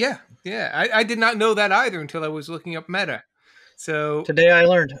 Did he? Yeah. I did not know that either until I was looking up Meta. So today I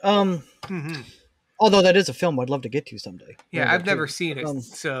learned. Although that is a film I'd love to get to someday. Yeah, Rambo I've never 2. seen it.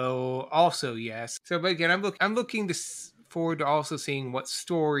 So also yes. So, but again, I'm looking forward to also seeing what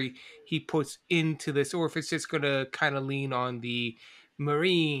story he puts into this, or if it's just going to kind of lean on the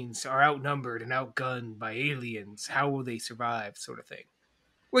Marines are outnumbered and outgunned by aliens. How will they survive, sort of thing.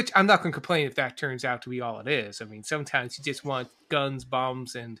 Which I'm not going to complain if that turns out to be all it is. I mean, sometimes you just want guns,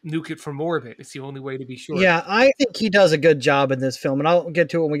 bombs, and nuke it from orbit. It's the only way to be sure. Yeah, I think he does a good job in this film, and I'll get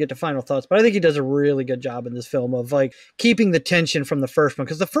to it when we get to final thoughts, but I think he does a really good job in this film of, like, keeping the tension from the first one.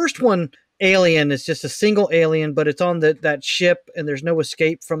 Because the first one, Alien, is just a single alien, but it's on that ship, and there's no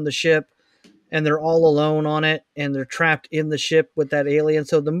escape from the ship, and they're all alone on it, and they're trapped in the ship with that alien.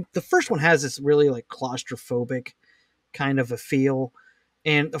 So the first one has this really, like, claustrophobic kind of a feel.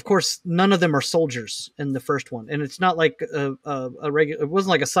 And of course, none of them are soldiers in the first one. And it's not like a regular, it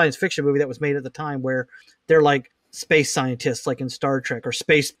wasn't like a science fiction movie that was made at the time where they're like space scientists, like in Star Trek, or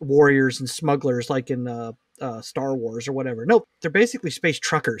space warriors and smugglers, like in Star Wars or whatever. Nope. They're basically space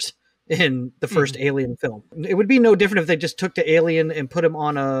truckers in the first Alien film. It would be no different if they just took the alien and put him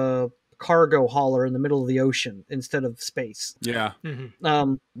on a cargo hauler in the middle of the ocean instead of space. Yeah.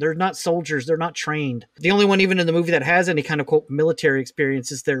 They're not soldiers. They're not trained. The only one even in the movie that has any kind of quote military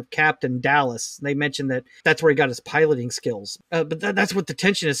experience is their captain, Dallas. They mentioned that that's where he got his piloting skills. But that's what the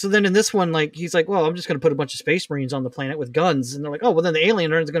tension is. So then in this one, like, he's like, well, I'm just going to put a bunch of space marines on the planet with guns. And they're like, oh, well, then the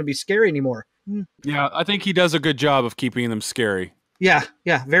alien aren't going to be scary anymore. Yeah, I think he does a good job of keeping them scary. Yeah,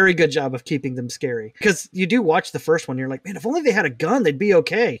 very good job of keeping them scary. Because you do watch the first one, you're like, man, if only they had a gun, they'd be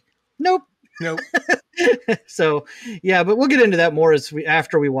okay. Nope. So, yeah, but we'll get into that more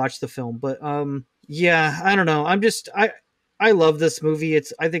after we watch the film. But yeah, I don't know. I love this movie.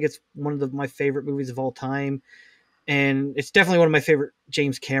 I think it's one of my favorite movies of all time. And it's definitely one of my favorite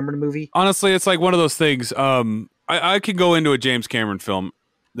James Cameron movie. Honestly, it's like one of those things. I could go into a James Cameron film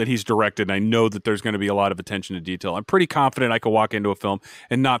that he's directed, and I know that there's going to be a lot of attention to detail. I'm pretty confident I could walk into a film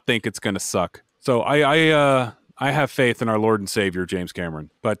and not think it's going to suck. So I have faith in our Lord and Savior, James Cameron.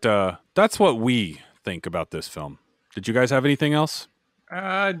 But that's what we think about this film. Did you guys have anything else?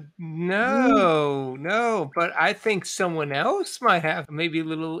 No, but I think someone else might have maybe a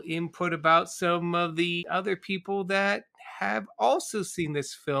little input about some of the other people that have also seen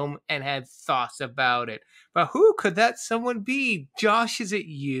this film and had thoughts about it. But who could that someone be? Josh, is it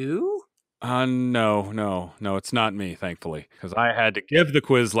you? No, it's not me, thankfully, because I had to give the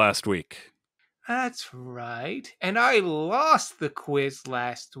quiz last week. That's right. And I lost the quiz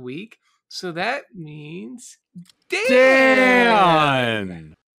last week, so that means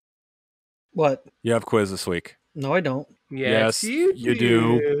Dan! What? You have quiz this week. No, I don't. Yes, you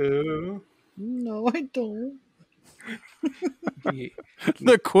do. No, I don't.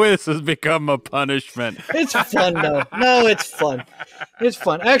 The quiz has become a punishment. It's fun, though. No, it's fun. It's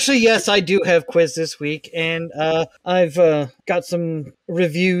fun. Actually, yes, I do have quiz this week, and I've got some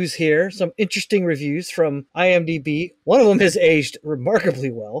reviews here, some interesting reviews from IMDb. One of them has aged remarkably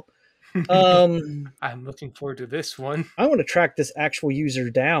well. I'm looking forward to this one. I want to track this actual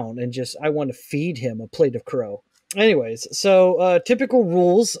user down and I want to feed him a plate of crow. Anyways, so typical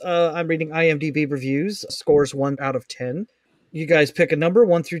rules. I'm reading IMDb reviews. Scores 1 out of 10. You guys pick a number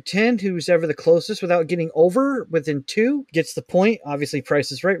 1 through 10. Who's ever the closest without getting over within 2 gets the point. Obviously,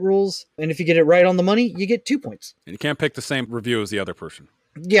 Price is Right rules. And if you get it right on the money, you get 2 points. And you can't pick the same review as the other person.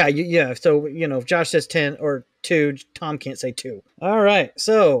 Yeah. So, if Josh says 10 or 2, Tom can't say 2. All right.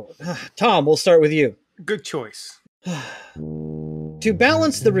 So, Tom, we'll start with you. Good choice. To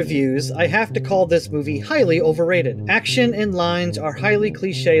balance the reviews, I have to call this movie highly overrated. Action and lines are highly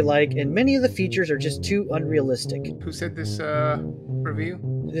cliche-like, and many of the features are just too unrealistic. Who said this review?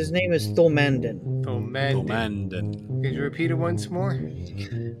 His name is Thulmanden. Thulmanden. Could you repeat it once more?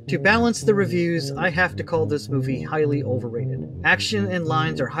 To balance the reviews, I have to call this movie highly overrated. Action and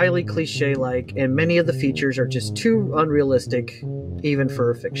lines are highly cliche-like, and many of the features are just too unrealistic, even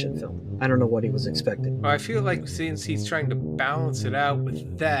for a fiction film. I don't know what he was expecting. Well, I feel like since he's trying to balance it out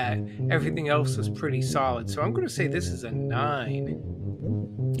with that, everything else is pretty solid. So I'm going to say this is a 9.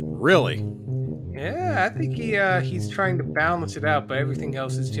 Really? Yeah, I think he's trying to balance it out, but everything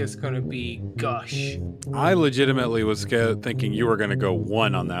else is just going to be gush. I legitimately was thinking you were going to go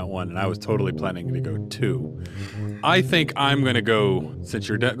 1 on that one, and I was totally planning to go 2. I think I'm going to go, since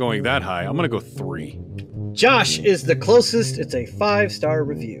you're going that high, I'm going to go 3. Josh is the closest. It's a 5-star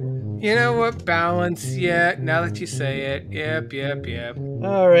review. You know what? Balance. Yeah, now that you say it. Yep.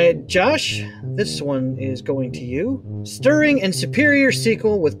 All right, Josh, this one is going to you. Stirring and superior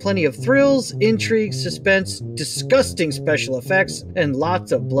sequel with plenty of thrills, intrigue, suspense, disgusting special effects, and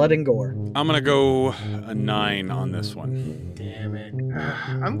lots of blood and gore. I'm going to go a 9 on this one. Damn it.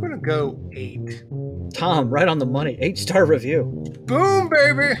 I'm going to go 8. Tom, right on the money. 8-star review. Boom,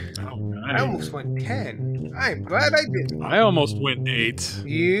 baby. Oh, nice. I almost went 10. I'm glad I didn't. I almost went 8.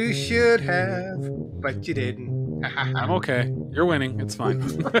 You should have, but you didn't. I'm okay. You're winning. It's fine.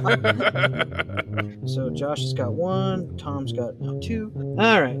 So Josh has got 1. Tom's got 2.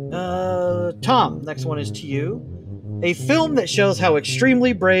 All right. Tom, next one is to you. A film that shows how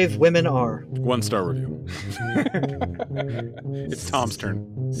extremely brave women are. 1-star review. It's Tom's turn.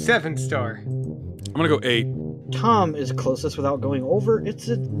 7-star. I'm going to go 8. Tom is closest without going over. It's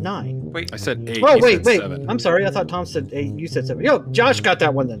a 9. Wait. I said 8. Oh, You wait. said 7. I'm sorry. I thought Tom said 8. You said 7. Yo, Josh got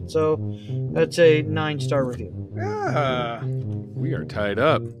that one then. So that's a 9-star review. We are tied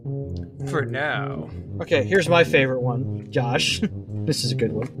up. For now. Okay, here's my favorite one, Josh. This is a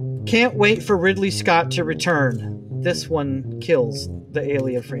good one. Can't wait for Ridley Scott to return. This one kills the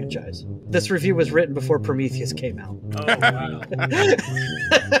Alien franchise. This review was written before Prometheus came out. Oh, wow.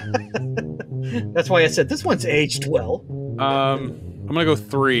 That's why I said this one's aged well. I'm going to go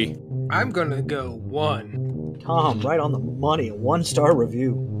 3. I'm going to go 1. Tom, right on the money. A 1-star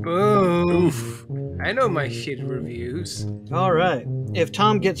review. Boom. Oof. I know my shit reviews. All right. If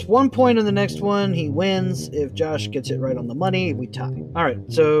Tom gets 1 point in the next one, he wins. If Josh gets it right on the money, we tie. All right.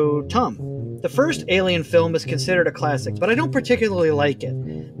 So, Tom, the first Alien film is considered a classic, but I don't particularly like it.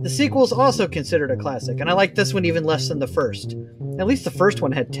 The sequel is also considered a classic, and I like this one even less than the first. At least the first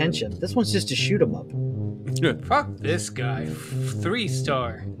one had tension. This one's just a shoot 'em up. Fuck this guy.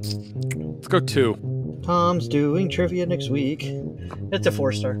 3-star. Let's go 2. Tom's doing trivia next week. It's a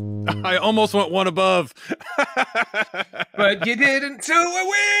 4-star. I almost went one above. But you didn't, so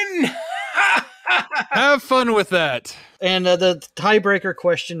I win! Have fun with that. And the tiebreaker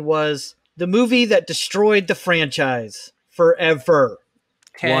question was the movie that destroyed the franchise forever.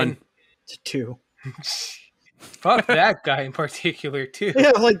 10. 1. It's a 2. Fuck that guy in particular, too.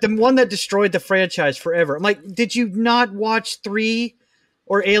 Yeah, like the one that destroyed the franchise forever. I'm like, did you not watch 3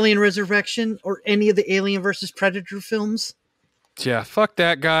 or Alien Resurrection or any of the Alien versus Predator films? Yeah, fuck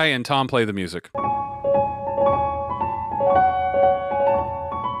that guy and Tom play the music.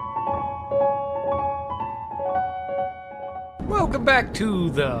 Welcome back to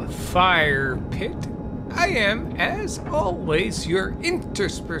the Fire Pit. I am, as always, your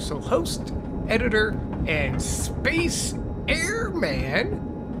interspersal host, editor, and space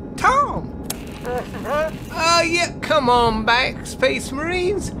airman, Tom. Yeah, come on back, Space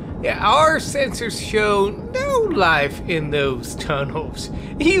Marines. Yeah, our sensors show no life in those tunnels.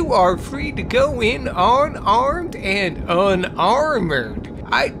 You are free to go in unarmed and unarmored.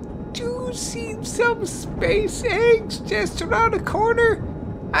 I do see some space eggs just around the corner.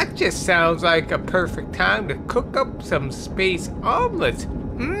 That just sounds like a perfect time to cook up some space omelets.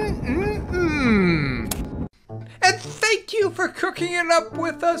 And thank you for cooking it up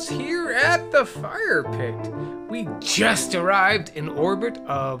with us here at the Fire Pit. We just arrived in orbit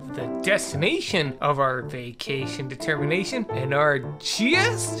of the destination of our vacation to Termination and are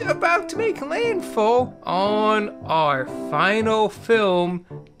just about to make landfall on our final film,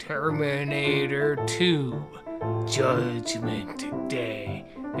 Terminator 2, Judgment Day.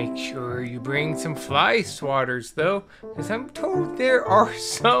 Make sure you bring some fly swatters though, because I'm told there are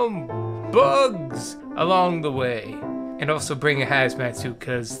some bugs along the way. And also bring a hazmat suit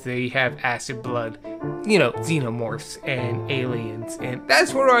because they have acid blood. You know, xenomorphs and aliens. And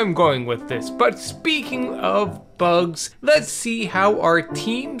that's where I'm going with this. But speaking of bugs, let's see how our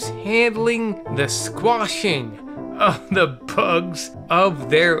team's handling the squashing of the bugs of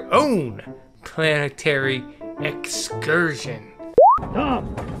their own planetary excursion.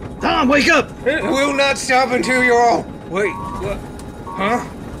 Tom, wake up! We'll not stop until you're all... Wait, what? Huh?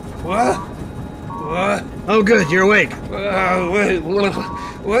 What? What? Oh, good, you're awake.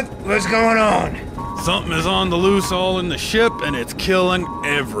 What's going on? Something is on the loose all in the ship, and it's killing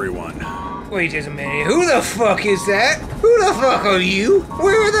everyone. Wait just a minute. Who the fuck is that? Who the fuck are you?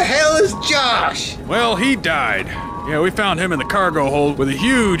 Where the hell is Josh? Well, he died. Yeah, we found him in the cargo hold with a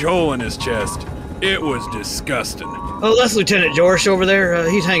huge hole in his chest. It was disgusting. Oh, that's Lieutenant Josh over there.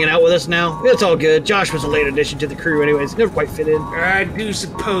 He's hanging out with us now. It's all good. Josh was a late addition to the crew anyways. Never quite fit in. I do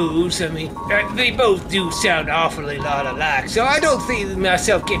suppose. I mean, they both do sound awfully lot alike, so I don't see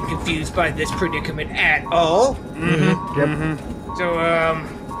myself getting confused by this predicament at all.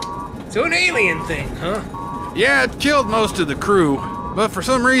 So an alien thing, huh? Yeah, it killed most of the crew, but for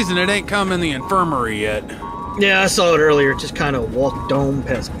some reason it ain't come in the infirmary yet. Yeah, I saw it earlier. It just kind of walked dome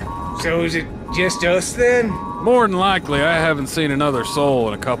past me. So is it just us then? More than likely, I haven't seen another soul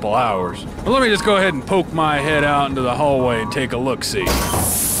in a couple hours. But let me just go ahead and poke my head out into the hallway and take a look-see.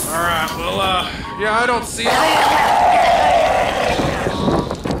 Alright, well, yeah, I don't see it.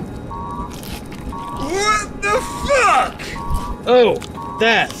 What the fuck? Oh,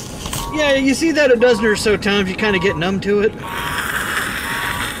 that. Yeah, you see that a dozen or so times, you kind of get numb to it.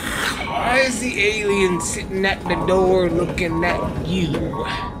 Why is the alien sitting at the door looking at you?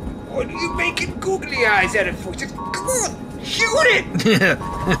 What are you making googly eyes at it for? Just come on, shoot it!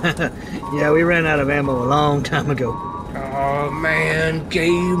 Yeah, we ran out of ammo a long time ago. Oh man,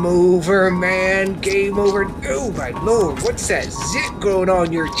 game over, man, game over. Oh my lord, what's that zit growing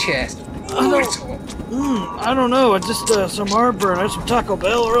on your chest? I don't know. It's just some heartburn. I had some Taco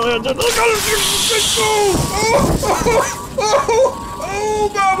Bell earlier. Oh,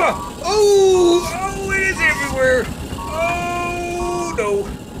 mama! Oh, it is everywhere! Oh, no.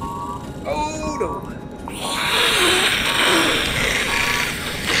 Oh, no.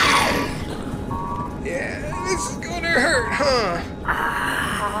 Yeah, this is gonna hurt, huh?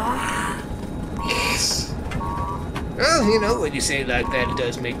 Yes. Well, you know, when you say it like that, it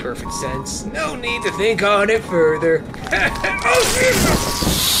does make perfect sense. No need to think on it further. Oh,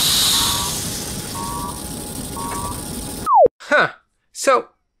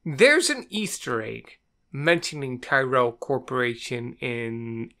 There's an Easter egg mentioning Tyrell Corporation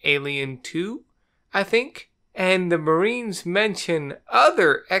in Alien 2, I think. And the Marines mention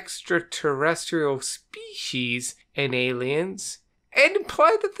other extraterrestrial species in Aliens and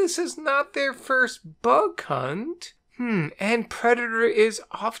imply that this is not their first bug hunt. And Predator is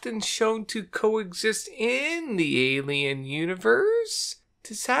often shown to coexist in the Alien universe.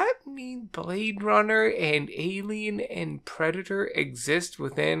 Does that mean Blade Runner and Alien and Predator exist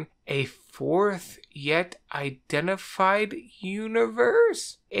within a fourth yet identified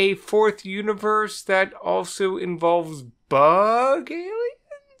universe? A fourth universe that also involves bug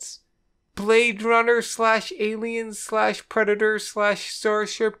aliens? Blade Runner / Alien / Predator /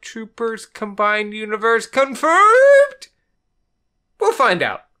 Starship Troopers combined universe confirmed? We'll find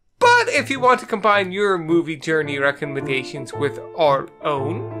out. But if you want to combine your movie journey recommendations with our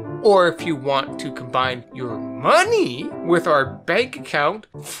own, or if you want to combine your money with our bank account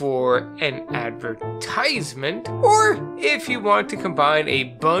for an advertisement, or if you want to combine a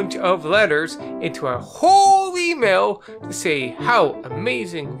bunch of letters into a whole email to say how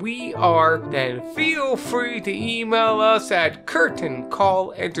amazing we are, then feel free to email us at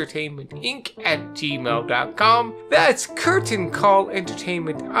curtaincallentertainmentinc@gmail.com. That's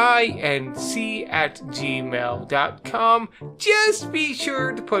curtaincallentertainmentinc@gmail.com. Just be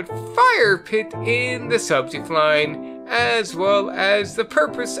sure to put Firepit in the subject line, as well as the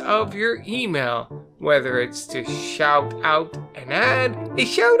purpose of your email, whether it's to shout out an ad, a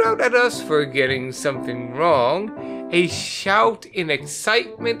shout out at us for getting something wrong, a shout in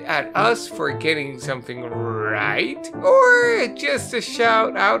excitement at us for getting something right, or just a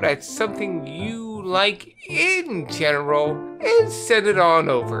shout out at something you like in general, and send it on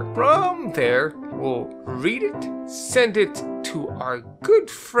over. From there, we'll read it, send it to our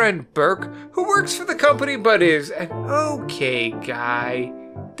good friend Burke, who works for the company but is an okay guy,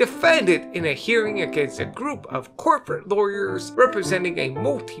 defend it in a hearing against a group of corporate lawyers representing a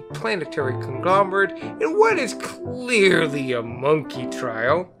multi-planetary conglomerate in what is clearly a monkey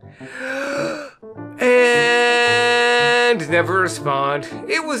trial, and never respond.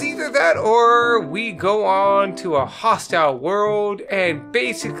 It was either that or we go on to a hostile world and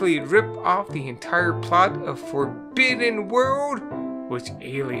basically rip off the entire plot of Forbidden World, which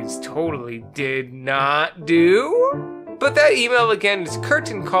Aliens totally did not do. But that email again is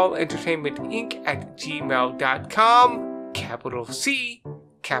curtaincallentertainmentinc@gmail.com, capital C,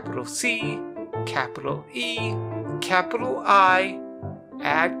 capital C, capital E, capital I,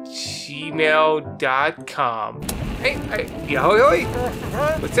 @gmail.com. Hey, yoy,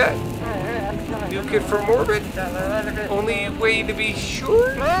 what's that? New kid from orbit? Only way to be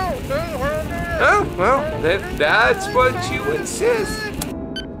sure? Oh, well, if that's what you insist.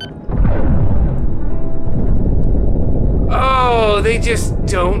 Oh, they just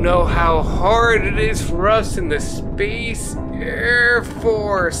don't know how hard it is for us in the Space Air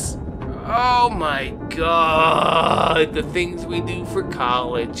Force. Oh my god, the things we do for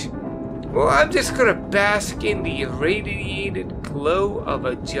college. Well, I'm just gonna bask in the irradiated glow of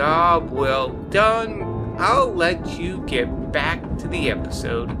a job well done. I'll let you get back to the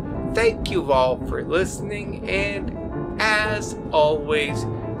episode. Thank you all for listening, and as always,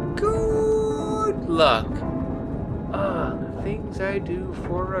 good luck. The things I do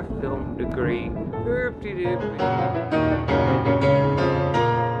for a film degree.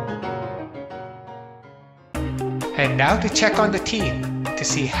 And now to check on the team to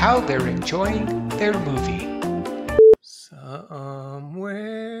see how they're enjoying their movie.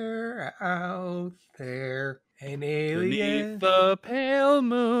 Somewhere out there, an alien. Beneath the pale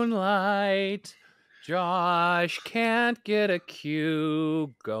moonlight, Josh can't get a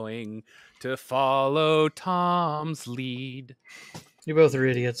cue going to follow Tom's lead. You both are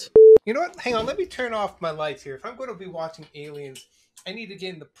idiots. You know what? Hang on, let me turn off my lights here. If I'm going to be watching Aliens, I need to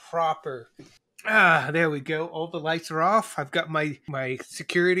get in the proper... there we go. All the lights are off. I've got my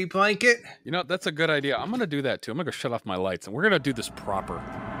security blanket. You know, that's a good idea. I'm going to do that too. I'm going to go shut off my lights, and we're going to do this proper.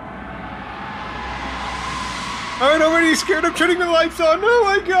 I'm already scared. I'm turning the lights on. Oh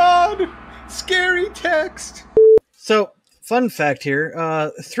my god! Scary text. So, fun fact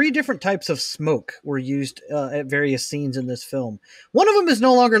here, 3 different types of smoke were used at various scenes in this film. One of them is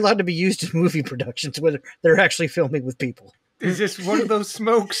no longer allowed to be used in movie productions where they're actually filming with people. Is this one of those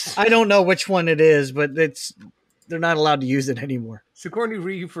smokes? I don't know which one it is, but they're not allowed to use it anymore. Sigourney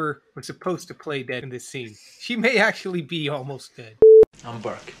Weaver was supposed to play dead in this scene. She may actually be almost dead. I'm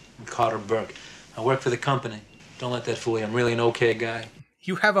Burke. I'm Carter Burke. I work for the company. Don't let that fool you. I'm really an okay guy.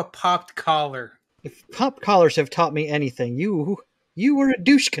 You have a popped collar. If pop collars have taught me anything, you were a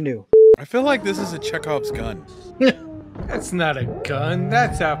douche canoe. I feel like this is a Chekhov's gun. That's not a gun.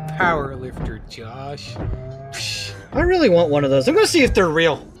 That's a power lifter, Josh. I really want one of those. I'm gonna see if they're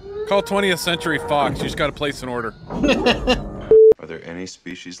real. Call 20th Century Fox. You just got to place an order. Are there any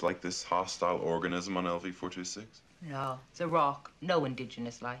species like this hostile organism on LV-426? No, it's a rock. No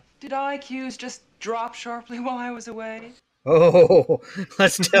indigenous life. Did IQs just drop sharply while I was away? Oh,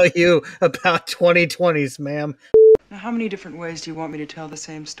 let's tell you about 2020s, ma'am. Now, how many different ways do you want me to tell the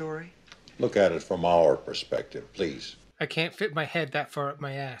same story? Look at it from our perspective, please. I can't fit my head that far up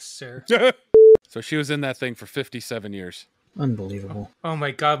my ass, sir. So she was in that thing for 57 years. Unbelievable. Oh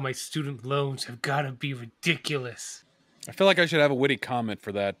my god, my student loans have got to be ridiculous. I feel like I should have a witty comment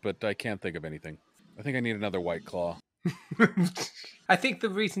for that, but I can't think of anything. I think I need another White Claw. I think the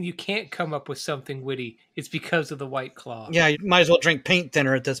reason you can't come up with something witty is because of the White Claw. Yeah, you might as well drink paint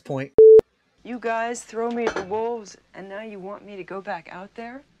thinner at this point. You guys throw me at the wolves, and now you want me to go back out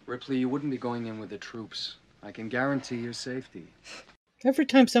there? Ripley, you wouldn't be going in with the troops. I can guarantee your safety. Every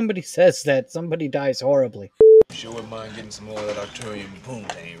time somebody says that, somebody dies horribly. Sure wouldn't mind getting some more of that Arcturian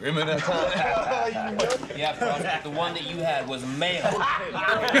poontang. Remember that time? Yeah, bro. The one that you had was male.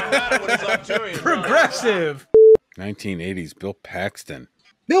 Progressive! 1980s, Bill Paxton.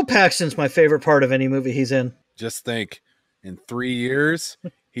 Bill Paxton's my favorite part of any movie he's in. Just think, in 3 years,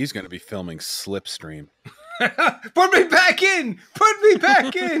 he's going to be filming Slipstream. Put me back in! Put me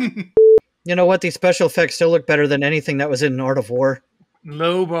back in! You know what? These special effects still look better than anything that was in Art of War.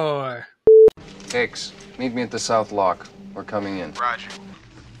 Low bar. Hicks, meet me at the South Lock. We're coming in. Roger.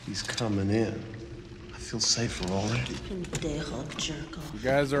 He's coming in. I feel safer already. You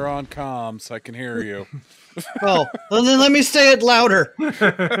guys are on comms. I can hear you. Oh, well, then let me say it louder.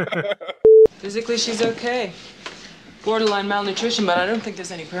 Physically, she's okay. Borderline malnutrition, but I don't think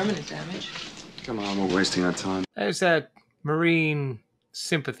there's any permanent damage. Come on, we're wasting our time. There's that Marine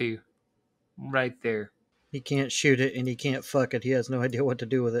sympathy right there. He can't shoot it and he can't fuck it. He has no idea what to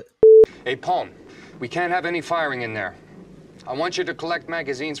do with it. Hey, Palm, we can't have any firing in there. I want you to collect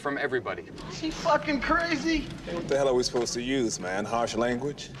magazines from everybody. Is he fucking crazy? What the hell are we supposed to use, man? Harsh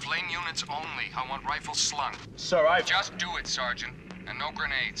language? Flame units only. I want rifles slung. Sir, Just do it, Sergeant. And no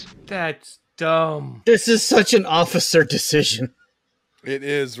grenades. That's dumb. This is such an officer decision. It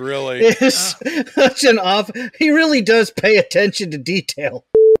is, really. It's such an He really does pay attention to detail.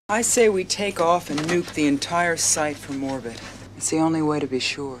 I say we take off and nuke the entire site from orbit. It's the only way to be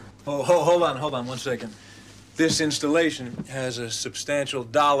sure. Oh, hold on 1 second. This installation has a substantial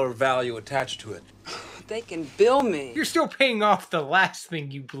dollar value attached to it. They can bill me. You're still paying off the last thing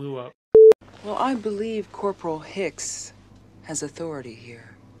you blew up. Well, I believe Corporal Hicks has authority here.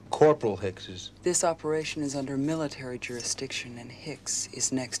 Corporal Hicks's. This operation is under military jurisdiction, and Hicks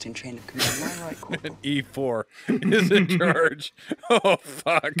is next in chain of command. Am I right, Corporal? E4 is in charge. Oh,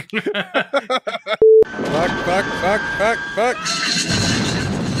 fuck. fuck.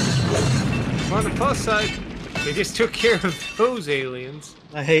 On the plus side, they just took care of those aliens.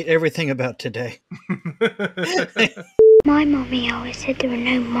 I hate everything about today. My mommy always said there were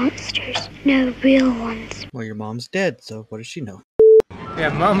no monsters, no real ones. Well, your mom's dead, so what does she know? Yeah,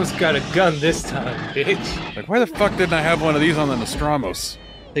 Mama's got a gun this time, bitch. Like, why the fuck didn't I have one of these on the Nostramos?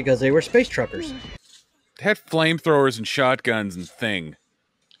 Because they were space truckers. They had flamethrowers and shotguns and thing.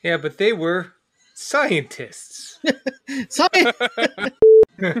 Yeah, but they were scientists.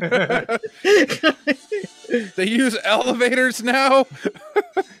 They use elevators now?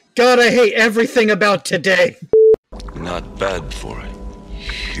 God, I hate everything about today. Not bad for a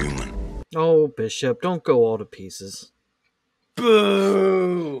human. Oh, Bishop, don't go all to pieces.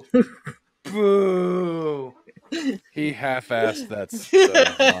 Boo! Boo! He half-assed that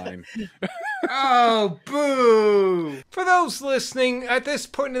line. Oh, boo! For those listening, at this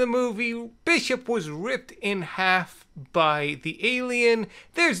point in the movie, Bishop was ripped in half by the alien.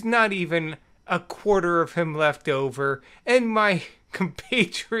 There's not even a quarter of him left over, and my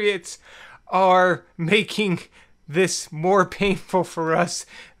compatriots are making this more painful for us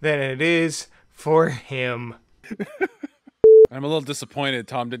than it is for him. I'm a little disappointed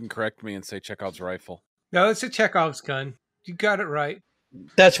Tom didn't correct me and say Chekhov's rifle. No, it's a Chekhov's gun. You got it right.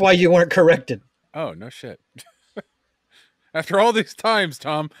 That's why you weren't corrected. Oh, no shit. After all these times,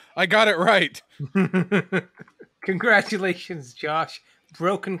 Tom, I got it right. Congratulations, Josh.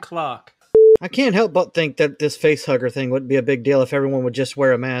 Broken clock. I can't help but think that this face hugger thing wouldn't be a big deal if everyone would just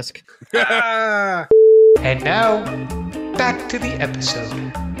wear a mask. And now, back to the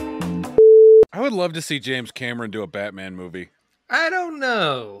episode. I would love to see James Cameron do a Batman movie. I don't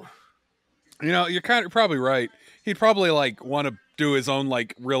know. You know, you're probably right. He'd probably like want to do his own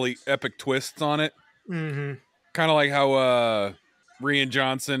like really epic twists on it. Mm-hmm. Kind of like how Rian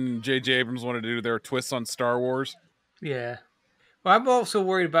Johnson and J.J. Abrams wanted to do their twists on Star Wars. Yeah. Well, I'm also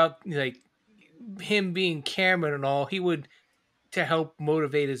worried about like him being Cameron and all. He would, to help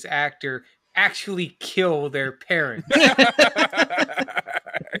motivate his actor, actually kill their parents.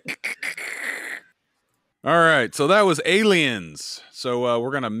 All right, so that was Aliens. So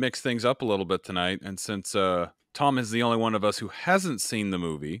we're gonna mix things up a little bit tonight, and since Tom is the only one of us who hasn't seen the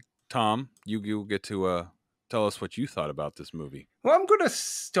movie, Tom, you get to tell us what you thought about this movie. Well, I'm going to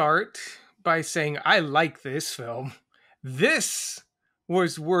start by saying I like this film. This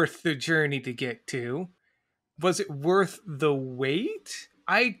was worth the journey to get to. Was it worth the wait?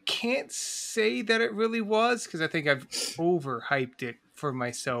 I can't say that it really was because I think I've overhyped it for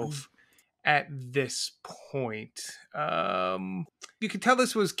myself at this point. You could tell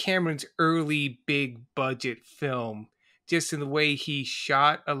this was Cameron's early big budget film, just in the way he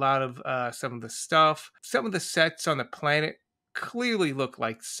shot a lot of some of the stuff. Some of the sets on the planet clearly look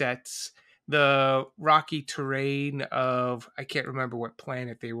like sets. The rocky terrain of, I can't remember what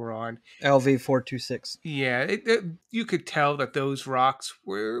planet they were on. LV-426. Yeah, you could tell that those rocks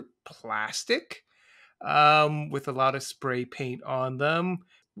were plastic, with a lot of spray paint on them.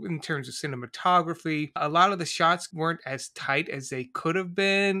 In terms of cinematography, a lot of the shots weren't as tight as they could have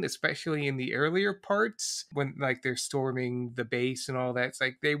been, especially in the earlier parts when like they're storming the base and all that. It's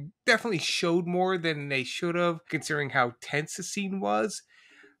like they definitely showed more than they should have, considering how tense the scene was.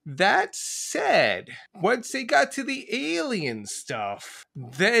 That said, once they got to the alien stuff,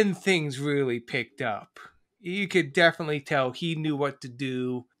 then things really picked up. You could definitely tell he knew what to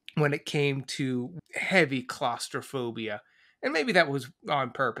do when it came to heavy claustrophobia. And maybe that was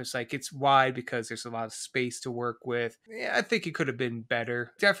on purpose. Like, it's wide because there's a lot of space to work with. Yeah, I think it could have been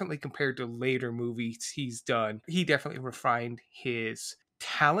better. Definitely compared to later movies he's done. He definitely refined his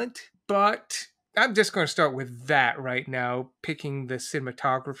talent. But I'm just going to start with that right now, picking the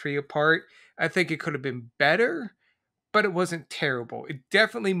cinematography apart. I think it could have been better, but it wasn't terrible. It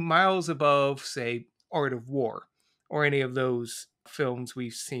definitely miles above, say, Art of War or any of those films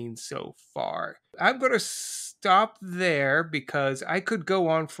we've seen so far. I'm going to stop there because I could go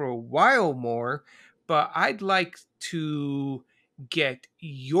on for a while more, but I'd like to get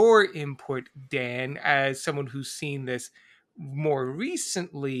your input, Dan, as someone who's seen this more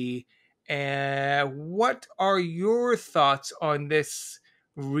recently. And what are your thoughts on this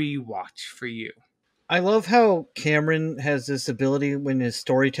rewatch for you? I love how Cameron has this ability when his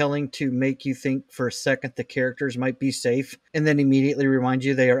storytelling to make you think for a second the characters might be safe and then immediately remind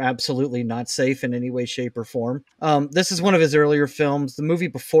you they are absolutely not safe in any way, shape, or form. This is one of his earlier films. The movie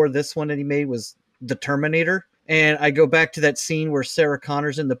before this one that he made was The Terminator. And I go back to that scene where Sarah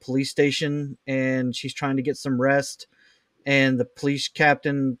Connor's in the police station and she's trying to get some rest. And the police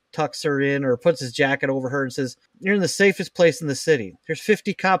captain tucks her in or puts his jacket over her and says, "You're in the safest place in the city. There's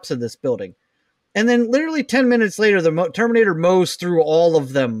 50 cops in this building." And then literally 10 minutes later, the Terminator mows through all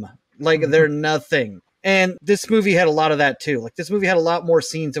of them like they're nothing. And this movie had a lot of that too. Like, this movie had a lot more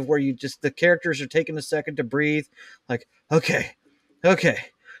scenes of where the characters are taking a second to breathe. Like, okay,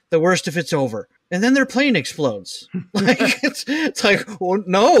 the worst if it's over. And then their plane explodes. Like, it's like, oh,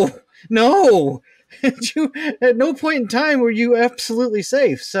 no. At no point in time were you absolutely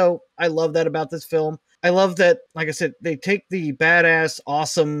safe. So I love that about this film. I love that, like I said, they take the badass,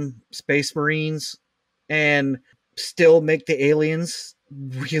 awesome Space Marines and still make the aliens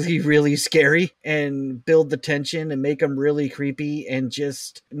really, really scary and build the tension and make them really creepy and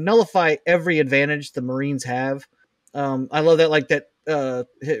just nullify every advantage the Marines have. I love that, like that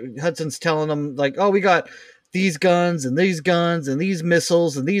Hudson's telling them, like, oh, we got these guns and these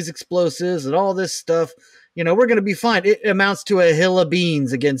missiles and these explosives and all this stuff. You know, we're going to be fine. It amounts to a hill of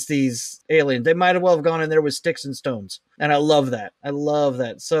beans against these aliens. They might as well have gone in there with sticks and stones. And I love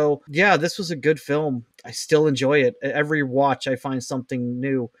that. So, yeah, this was a good film. I still enjoy it. Every watch, I find something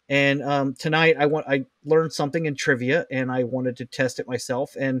new. And tonight, I learned something in trivia, and I wanted to test it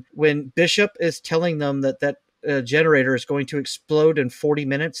myself. And when Bishop is telling them that generator is going to explode in 40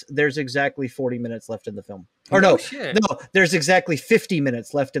 minutes, there's exactly 40 minutes left in the film. Or no, there's exactly 50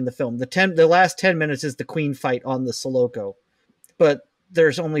 minutes left in the film. The last 10 minutes is the Queen fight on the Sulaco. But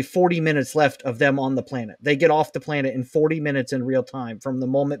there's only 40 minutes left of them on the planet. They get off the planet in 40 minutes in real time from the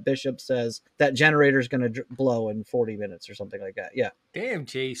moment Bishop says that generator is going to blow in 40 minutes or something like that. Yeah. Damn,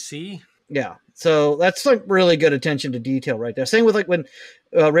 JC. Yeah, so that's like really good attention to detail right there. Same with like when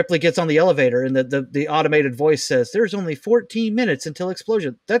Ripley gets on the elevator and the automated voice says, "There's only 14 minutes until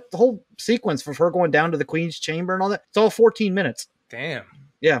explosion." That whole sequence for her going down to the Queen's chamber and all that, it's all 14 minutes. Damn.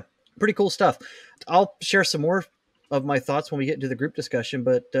 Yeah, pretty cool stuff. I'll share some more of my thoughts when we get into the group discussion,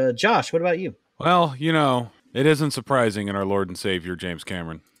 but Josh, what about you? Well, you know, it isn't surprising in our Lord and Savior, James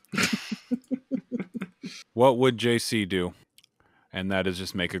Cameron. What would JC do? And that is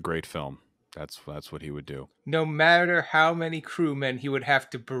just make a great film. That's what he would do. No matter how many crewmen he would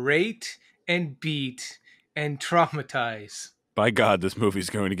have to berate and beat and traumatize. By God, this movie's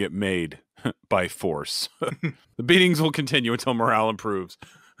going to get made by force. The beatings will continue until morale improves.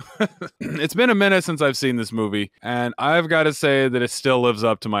 It's been a minute since I've seen this movie, and I've got to say that it still lives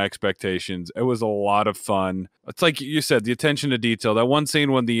up to my expectations. It was a lot of fun. It's like you said, the attention to detail. That one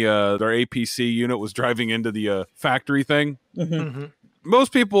scene when their APC unit was driving into the factory thing. Mm-hmm.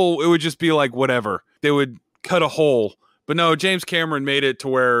 Most people, it would just be like, whatever. They would cut a hole. But no, James Cameron made it to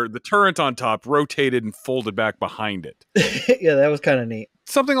where the turret on top rotated and folded back behind it. Yeah, that was kind of neat.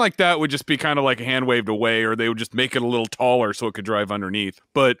 Something like that would just be kind of like hand waved away, or they would just make it a little taller so it could drive underneath.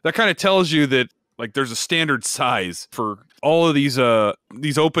 But that kind of tells you that like there's a standard size for all of these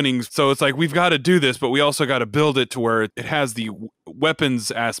openings. So it's like, we've got to do this, but we also got to build it to where it has the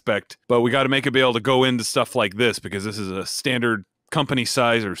weapons aspect, but we got to make it be able to go into stuff like this because this is a standard company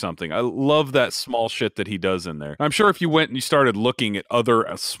size or something. I love that small shit that he does in there. I'm sure if you went and you started looking at other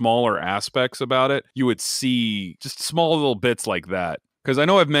smaller aspects about it, you would see just small little bits like that. Because I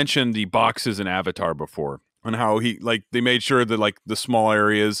know I've mentioned the boxes in Avatar before, and how they made sure that like the small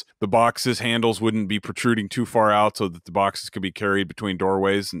areas, the boxes handles wouldn't be protruding too far out so that the boxes could be carried between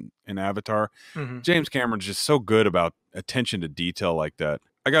doorways in Avatar. Mm-hmm. James Cameron's just so good about attention to detail like that.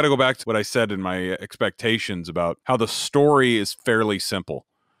 I got to go back to what I said in my expectations about how the story is fairly simple.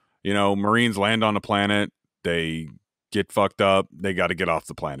 You know, Marines land on a planet, they get fucked up, they got to get off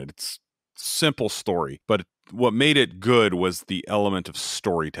the planet. It's simple story, but what made it good was the element of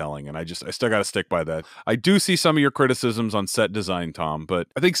storytelling, and I still got to stick by that. I do see some of your criticisms on set design, Tom, but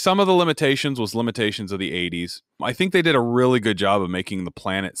I think some of the limitations was limitations of the 80s. I think they did a really good job of making the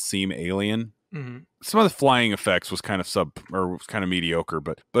planet seem alien. Mm-hmm. Some of the flying effects was kind of mediocre,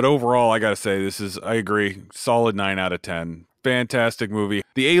 but overall, I gotta say, I agree, solid 9 out of 10. Fantastic movie.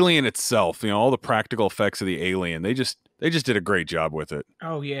 The alien itself, all the practical effects of the alien, they just did a great job with it.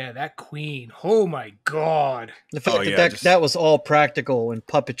 Oh yeah, that queen. Oh my God. The fact that was all practical and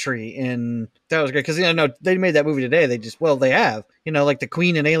puppetry, and that was great because they made that movie today. They have like the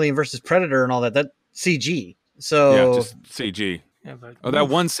Queen and Alien versus Predator and all that CG. So yeah, just CG. Yeah, but that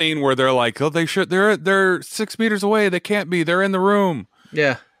one scene where they're like, they're 6 meters away. They can't be. They're in the room.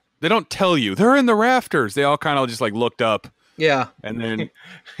 Yeah. They don't tell you. They're in the rafters. They all kind of just like looked up. Yeah. And then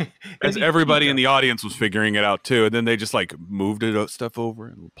as everybody in the audience was figuring it out too, and then they just like moved stuff over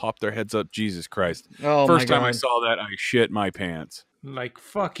and popped their heads up. Jesus Christ. Oh, First time I saw that, I shit my pants. Like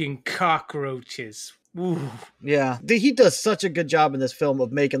fucking cockroaches. Ooh. Yeah, he does such a good job in this film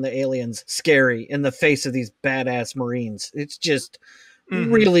of making the aliens scary in the face of these badass Marines. It's just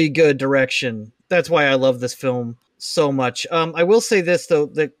really good direction. That's why I love this film so much. I will say this though,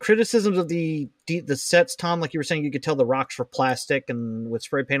 the criticisms of the sets, Tom, like you were saying, you could tell the rocks were plastic and with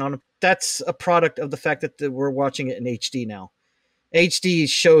spray paint on them. That's a product of the fact that we're watching it in HD now. HD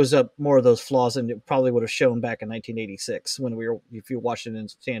shows up more of those flaws than it probably would have shown back in 1986 if you watched it in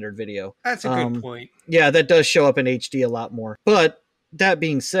standard video. That's a good point. Yeah, that does show up in HD a lot more. But that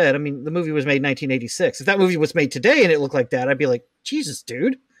being said, I mean, the movie was made in 1986. If that movie was made today and it looked like that, I'd be like, Jesus,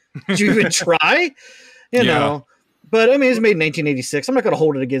 dude, did you even try? You know. But I mean, it's made in 1986. I'm not going to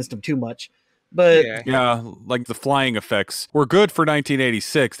hold it against him too much. But yeah, like the flying effects were good for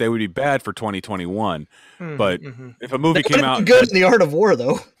 1986. They would be bad for 2021. But if a movie came out, good in The Art of War,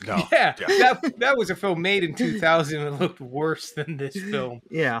 though. No, that was a film made in 2000 and it looked worse than this film.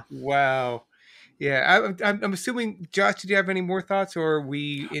 Yeah. Wow. Yeah, I'm assuming, Josh, did you have any more thoughts, or are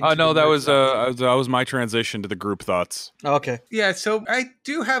we? No, that was my transition to the group thoughts. Okay. Yeah, so I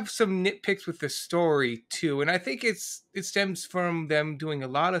do have some nitpicks with the story too, and I think it stems from them doing a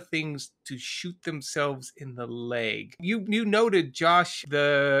lot of things to shoot themselves in the leg. You noted, Josh,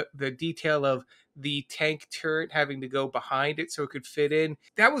 the detail of the tank turret having to go behind it so it could fit in.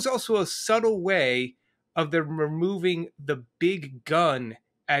 That was also a subtle way of them removing the big gun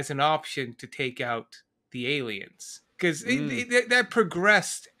as an option to take out the aliens, because that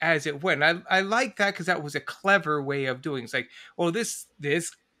progressed as it went. I like that because that was a clever way of doing it. It's like, oh, this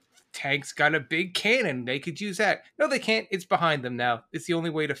tank's got a big cannon, they could use that. No, they can't. It's behind them now. It's the only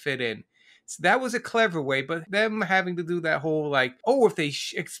way to fit in. So that was a clever way, but them having to do that whole like, oh, if they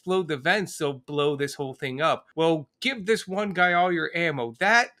explode the vents, they'll blow this whole thing up. Well, give this one guy all your ammo.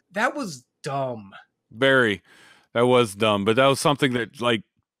 That was dumb. Very. That was dumb, but that was something that, like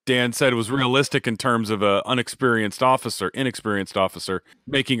Dan said, was realistic in terms of an inexperienced officer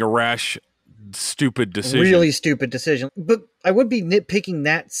making a rash, stupid decision. Really stupid decision. But I would be nitpicking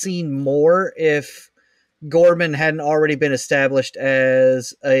that scene more if Gorman hadn't already been established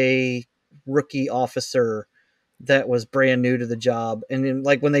as a rookie officer that was brand new to the job. And then,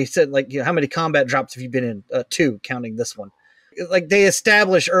 like, when they said, like, how many combat drops have you been in? 2, counting this one. Like, they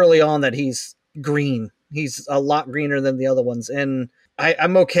establish early on that he's green. He's a lot greener than the other ones. And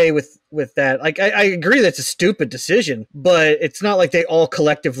I'm okay with that. Like, I agree that's a stupid decision, but it's not like they all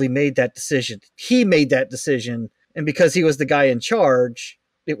collectively made that decision. He made that decision, and because he was the guy in charge,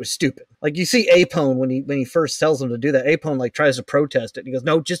 it was stupid. Like, you see Apone when he first tells him to do that. Apone, like, tries to protest it. He goes,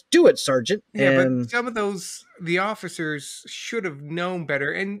 "No, just do it, Sergeant." Yeah, but some of the officers should have known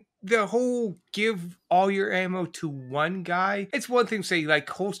better. And the whole give all your ammo to one guy, it's one thing to say, like,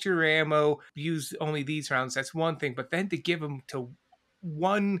 holster your ammo, use only these rounds, that's one thing. But then to give them to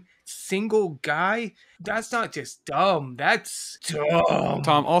one single guy, that's not just dumb, that's dumb.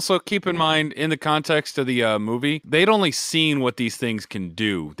 Tom, also keep in mind, in the context of the movie, they'd only seen what these things can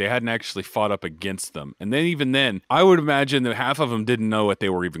do. They hadn't actually fought up against them. And then even then, I would imagine that half of them didn't know what they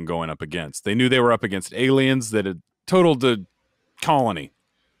were even going up against. They knew they were up against aliens that had totaled the colony.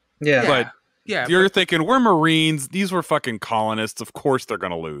 Yeah. But yeah, you're thinking, we're Marines, these were fucking colonists, of course they're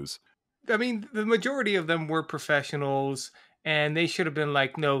gonna lose. I mean, the majority of them were professionals, and they should have been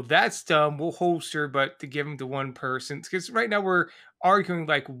like, no, that's dumb, we'll holster, but to give them to one person. Because right now we're arguing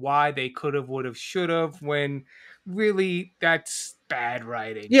like why they could have, would have, should have, when really that's bad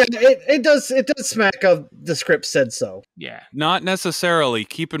writing. Yeah, it does smack of the script said so. Yeah. Not necessarily.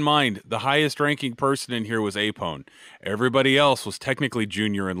 Keep in mind, the highest ranking person in here was Apone. Everybody else was technically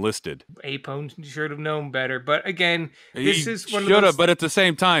junior enlisted. Apone should have known better. But again, this is one of should those... have, but at the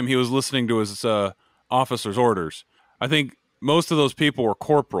same time, he was listening to his officer's orders. I think most of those people were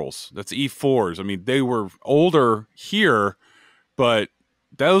corporals. That's E4s. I mean, they were older here, but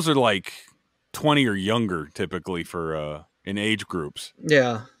those are like 20 or younger typically for in age groups.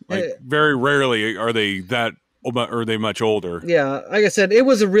 Yeah. Like very rarely are they much older. Yeah, like I said, it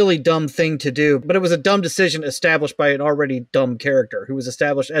was a really dumb thing to do, but it was a dumb decision established by an already dumb character who was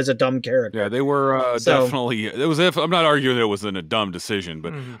established as a dumb character. Yeah, they were definitely. It was. I'm not arguing that it wasn't a dumb decision,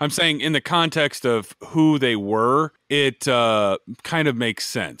 but I'm saying in the context of who they were, it kind of makes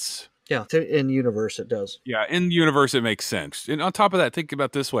sense. Yeah, in universe it does. Yeah, in universe it makes sense. And on top of that, think about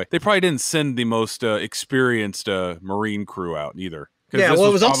it this way: they probably didn't send the most experienced Marine crew out either. Yeah, well,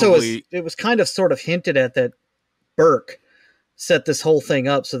 it was also it was kind of sort of hinted at that Burke set this whole thing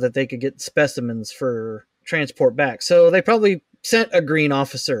up so that they could get specimens for transport back. So they probably sent a green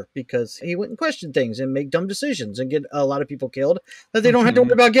officer because he wouldn't question things and make dumb decisions and get a lot of people killed that they don't have to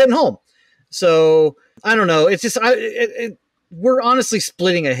worry about getting home. So I don't know. It's just we're honestly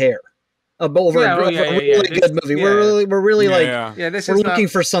splitting a hair over a really good movie. Yeah. We're really we're looking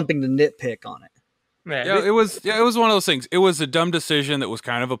for something to nitpick on it. Yeah, it was one of those things. It was a dumb decision that was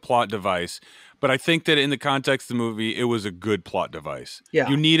kind of a plot device, but I think that in the context of the movie, it was a good plot device. Yeah,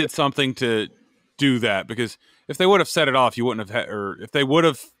 you needed something to do that, because if they would have set it off, you wouldn't have or if they would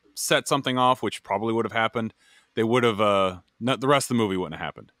have set something off, which probably would have happened, they would have the rest of the movie wouldn't have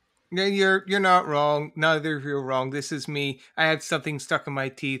happened. Yeah, you're not wrong. Neither of you are wrong. This is me. I had something stuck in my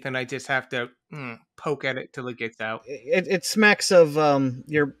teeth, and I just have to poke at it till it gets out. It smacks of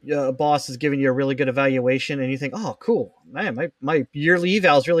your boss is giving you a really good evaluation, and you think, "Oh, cool, man, my yearly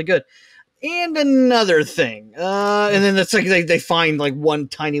eval is really good." And another thing, and then it's like they find like one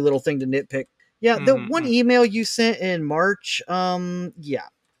tiny little thing to nitpick. Yeah, the one email you sent in March,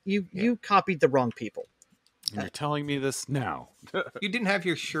 you copied the wrong people. And you're telling me this now. You didn't have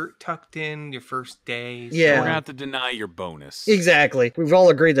your shirt tucked in your first day. So Yeah. We're going to have to deny your bonus. Exactly. We've all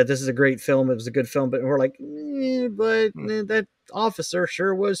agreed that this is a great film. It was a good film, but we're like, that officer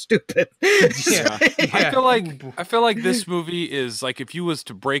sure was stupid. Yeah. I feel like this movie is like, if you was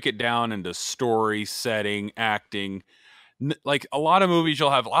to break it down into story, setting, acting, like a lot of movies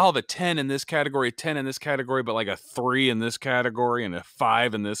you'll have, I'll have a 10 in this category, a 10 in this category, but like a 3 in this category and a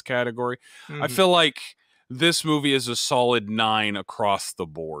 5 in this category. I feel like this movie is a solid 9 across the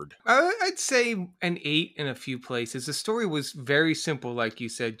board. I'd say an 8 in a few places. The story was very simple, like you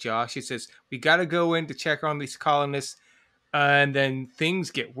said, Josh. It says, we got to go in to check on these colonists, and then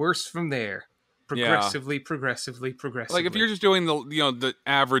things get worse from there. Progressively. Like if you're just doing the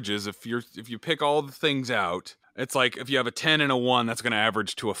averages, if you pick all the things out, it's like if you have a 10 and a 1, that's going to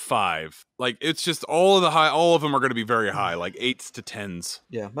average to a 5. Like it's just all of them are going to be very high, like 8s to 10s.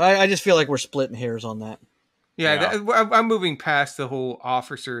 Yeah, but I just feel like we're splitting hairs on that. Yeah. I'm moving past the whole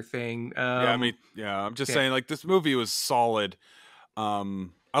officer thing. I'm just saying, like, this movie was solid.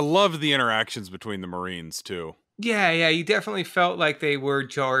 I loved the interactions between the Marines too. Yeah, you definitely felt like they were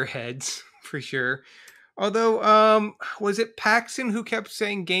jarheads for sure. Although, was it Paxton who kept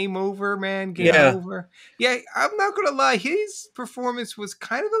saying "game over, man, game over"? Yeah, I'm not gonna lie, his performance was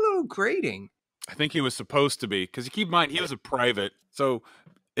kind of a little grating. I think he was supposed to be, because keep in mind he was a private. So,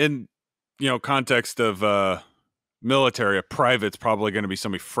 in context of military, a private's probably going to be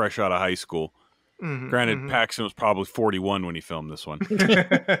somebody fresh out of high school. Granted, Paxton was probably 41 when he filmed this one.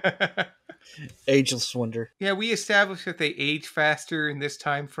 Ageless wonder. Yeah, we established that they age faster in this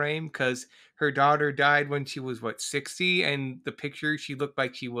time frame because her daughter died when she was 60, and the picture she looked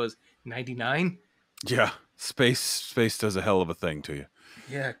like she was 99. Yeah, space does a hell of a thing to you.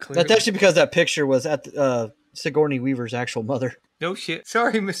 Yeah, clearly. That's actually because that picture was at Sigourney Weaver's actual mother. No shit.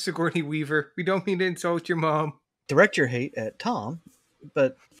 Sorry, Miss Sigourney Weaver. We don't mean to insult your mom. Direct your hate at Tom,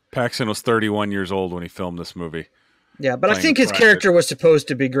 but Paxton was 31 years old when he filmed this movie. Yeah, but I think his character was supposed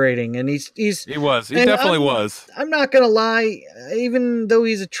to be grating, and he was. He definitely was. I'm not gonna lie, even though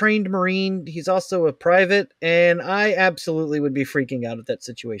he's a trained Marine, he's also a private, and I absolutely would be freaking out at that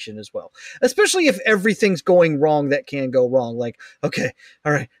situation as well. Especially if everything's going wrong that can go wrong. Like, okay,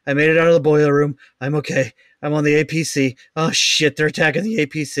 all right, I made it out of the boiler room. I'm okay. I'm on the APC. Oh shit, they're attacking the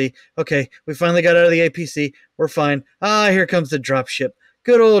APC. Okay, we finally got out of the APC. We're fine. Here comes the dropship.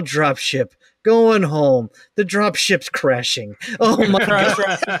 Good old dropship. Going home. The dropship's crashing. Oh my god.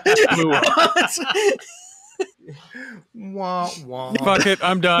 Wah, wah. Fuck it,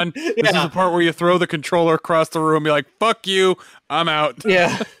 I'm done. This is the part where you throw the controller across the room. You're like, fuck you, I'm out.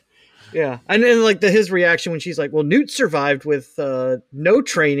 Yeah. Yeah. And then like his reaction when she's like, well, Newt survived with no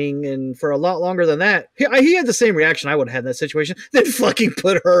training and for a lot longer than that. He had the same reaction I would have had in that situation. Then fucking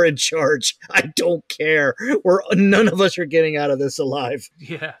put her in charge. I don't care. None of us are getting out of this alive.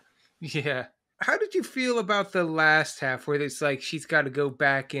 Yeah. Yeah. How did you feel about the last half where it's like she's got to go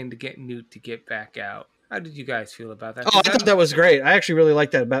back in to get Newt to get back out? How did you guys feel about that? Oh, I thought that was great. I actually really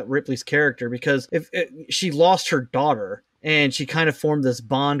liked that about Ripley's character because she lost her daughter and she kind of formed this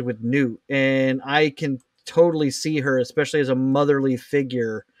bond with Newt. And I can totally see her, especially as a motherly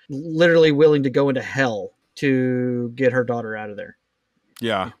figure, literally willing to go into hell to get her daughter out of there.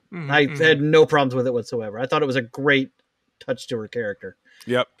 Yeah. I had no problems with it whatsoever. I thought it was a great touch to her character.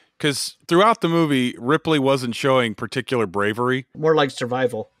 Yep. Because throughout the movie, Ripley wasn't showing particular bravery. More like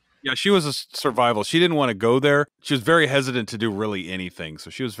survival. Yeah, she was a survival. She didn't want to go there. She was very hesitant to do really anything.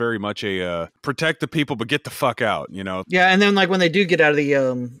 So she was very much a protect the people, but get the fuck out, Yeah, and then like when they do get out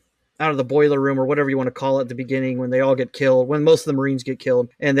of the boiler room or whatever you want to call it at the beginning, when they all get killed, when most of the Marines get killed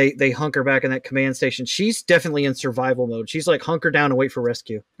and they hunker back in that command station, she's definitely in survival mode. She's like hunker down and wait for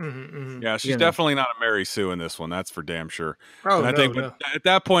rescue. Yeah, she's definitely not a Mary Sue in this one. That's for damn sure. Oh, and I think at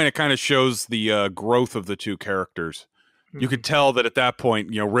that point, it kind of shows the growth of the two characters. You could tell that at that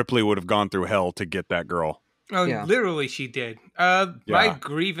point, Ripley would have gone through hell to get that girl. Oh, yeah. Literally she did. My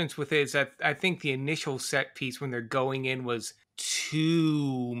grievance with it is that I think the initial set piece when they're going in was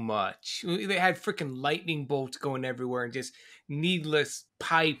too much. They had freaking lightning bolts going everywhere and just needless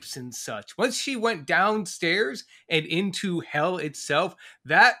pipes and such. Once she went downstairs and into hell itself,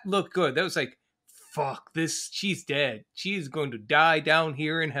 that looked good. That was like, fuck this, she's dead. She's going to die down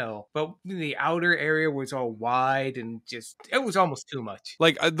here in hell. But the outer area was all wide and it was almost too much.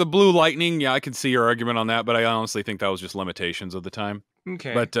 Like the blue lightning, I can see your argument on that, but I honestly think that was just limitations of the time.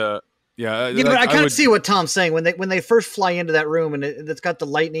 Okay. But yeah, but I kind of see what Tom's saying when they first fly into that room and it's got the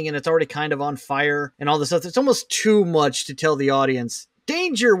lightning and it's already kind of on fire and all this stuff. It's almost too much to tell the audience,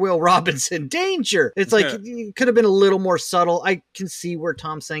 danger, Will Robinson, danger. It's like it could have been a little more subtle. I can see where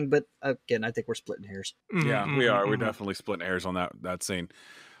Tom's saying, but again, I think we're splitting hairs. Yeah, we are. We're definitely splitting hairs on that scene.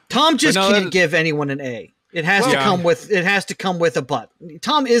 Tom just can't give anyone an A. It has to come with a butt.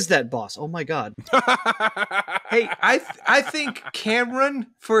 Tom is that boss. Oh my god. Hey, I think Cameron,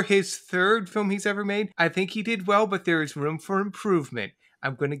 for his third film he's ever made, I think he did well, but there is room for improvement.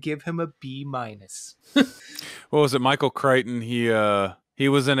 I'm going to give him a B-. What was it? Michael Crichton, he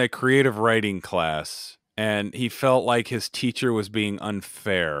was in a creative writing class and he felt like his teacher was being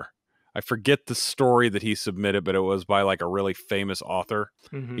unfair. I forget the story that he submitted, but it was by like a really famous author.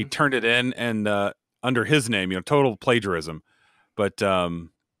 He turned it in and under his name, total plagiarism. But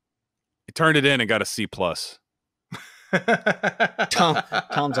he turned it in and got a C+.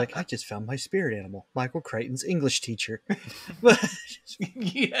 Tom's like, I just found my spirit animal, Michael Crichton's English teacher.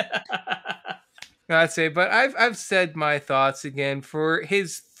 Yeah. I'd say, but I've said my thoughts again for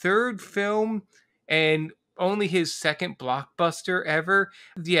his third film and only his second blockbuster ever.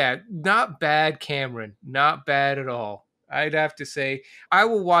 Yeah, not bad, Cameron. Not bad at all. I'd have to say I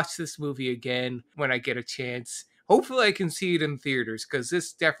will watch this movie again when I get a chance. Hopefully I can see it in theaters because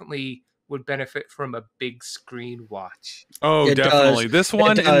this definitely would benefit from a big screen watch. Oh, It definitely. does. This It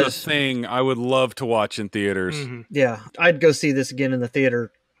one and The does. Thing, I would love to watch in theaters. Yeah, I'd go see this again in the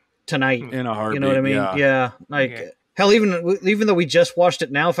theater tonight. In a heartbeat. You know what I mean? Yeah. Yeah. Like Hell, even though we just watched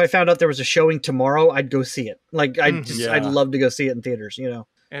it now, if I found out there was a showing tomorrow, I'd go see it. Like I'd love to go see it in theaters.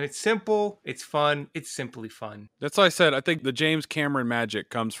 And it's simple, it's fun, it's simply fun. That's why I said I think the James Cameron magic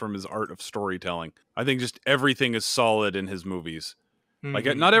comes from his art of storytelling. I think just everything is solid in his movies. Like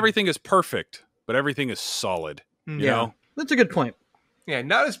not everything is perfect, but everything is solid. You know? That's a good point. Yeah,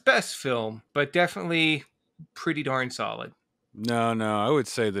 not his best film, but definitely pretty darn solid. No, I would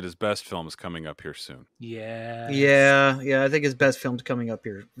say that his best film is coming up here soon. Yeah. Yeah, I think his best film's coming up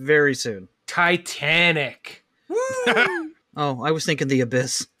here very soon. Titanic. Woo! Oh, I was thinking The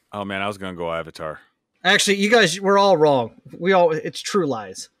Abyss. Oh man, I was gonna go Avatar. Actually, you guys, we're all wrong. It's True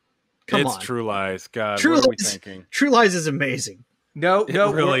Lies. Come on. It's True Lies. God, True what are we Lies, thinking? True Lies is amazing. No,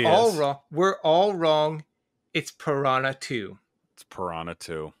 really we're all is. wrong. We're all wrong. It's Piranha 2. It's Piranha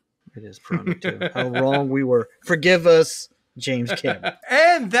 2. It is Piranha 2. How wrong we were. Forgive us, James Kim.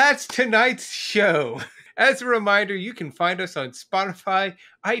 And that's tonight's show. As a reminder, you can find us on Spotify,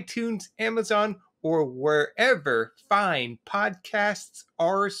 iTunes, Amazon, or wherever fine podcasts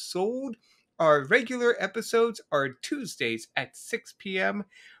are sold. Our regular episodes are Tuesdays at 6 p.m.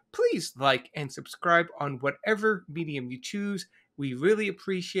 Please like and subscribe on whatever medium you choose. We really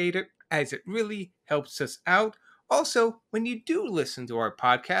appreciate it, as it really helps us out. Also, when you do listen to our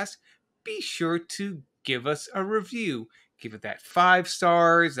podcast, be sure to give us a review. Give it that 5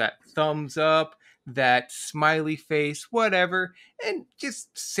 stars, that thumbs up, that smiley face, whatever, and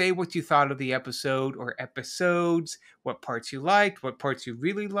just say what you thought of the episode or episodes, what parts you liked, what parts you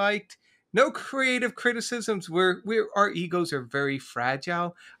really liked. No creative criticisms. Our egos are very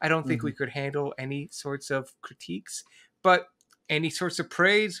fragile. I don't think we could handle any sorts of critiques, but any sorts of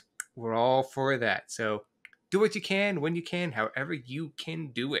praise, we're all for that. So do what you can, when you can, however you can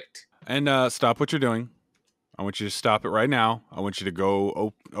do it. And stop what you're doing. I want you to stop it right now. I want you to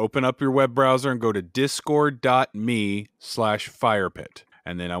go open up your web browser and go to discord.me/firepit.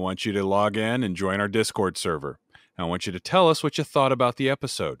 And then I want you to log in and join our Discord server. And I want you to tell us what you thought about the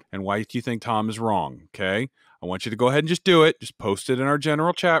episode and why you think Tom is wrong, okay? I want you to go ahead and just do it. Just post it in our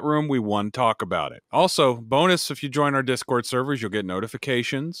general chat room. We want to talk about it. Also, bonus, if you join our Discord servers, you'll get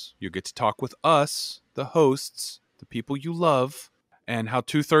notifications. You'll get to talk with us, the hosts, the people you love, and how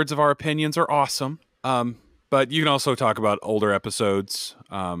 2/3 of our opinions are awesome. But you can also talk about older episodes,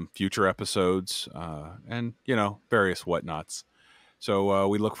 future episodes, and, various whatnots. So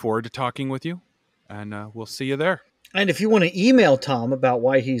we look forward to talking with you, and we'll see you there. And if you want to email Tom about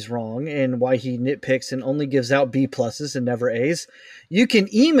why he's wrong and why he nitpicks and only gives out B+ and never A's, you can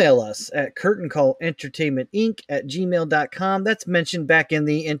email us at curtaincallentertainmentinc@gmail.com. That's mentioned back in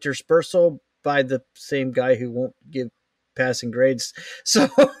the interspersal by the same guy who won't give passing grades. So...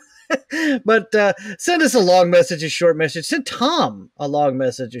 But send us a long message, a short message. Send Tom a long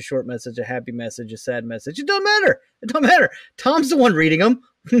message, a short message, a happy message, a sad message. It don't matter. It don't matter. Tom's the one reading them,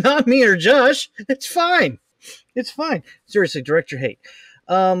 not me or Josh. It's fine. It's fine. Seriously, direct your hate.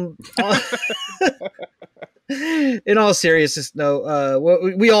 In all seriousness, no.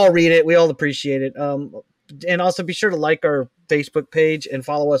 We all read it. We all appreciate it. And also be sure to like our Facebook page and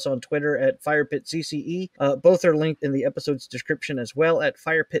follow us on Twitter at FirepitCCE. Both are linked in the episode's description as well at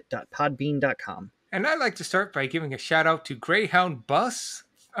firepit.podbean.com. And I'd like to start by giving a shout out to Greyhound Bus,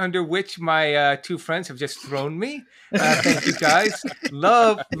 under which my 2 friends have just thrown me. Thank you guys.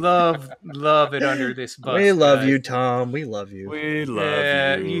 Love it under this bus. We love you, Tom. We love you. We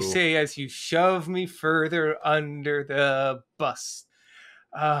love you. You say as you shove me further under the bus.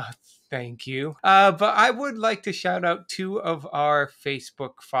 Thank you. But I would like to shout out 2 of our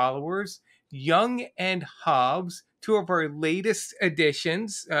Facebook followers, Young and Hobbs, 2 of our latest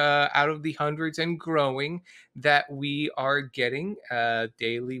additions out of the hundreds and growing that we are getting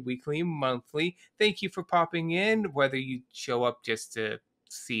daily, weekly, monthly. Thank you for popping in, whether you show up just to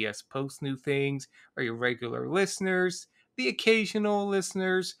see us post new things or your regular listeners, the occasional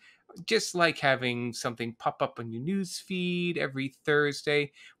listeners. Just like having something pop up on your news feed every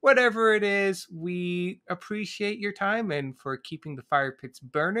Thursday, whatever it is, we appreciate your time and for keeping the fire pits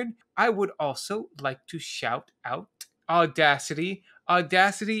burning. I would also like to shout out Audacity.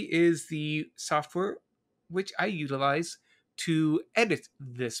 Audacity is the software which I utilize to edit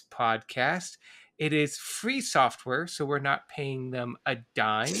this podcast. It is free software, so we're not paying them a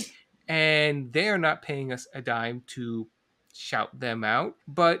dime, and they are not paying us a dime to shout them out,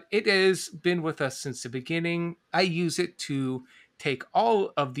 but it has been with us since the beginning. I use it to take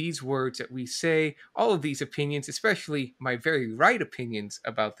all of these words that we say, all of these opinions, especially my very right opinions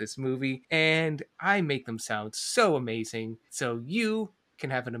about this movie, and I make them sound so amazing so you can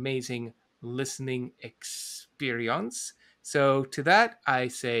have an amazing listening experience. So to that, I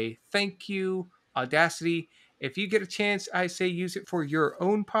say thank you, Audacity, If you get a chance, I say use it for your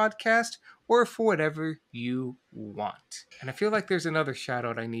own podcast or for whatever you want. And I feel like there's another shout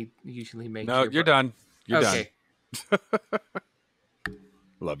out I usually make. No, you're done. You're done. Okay.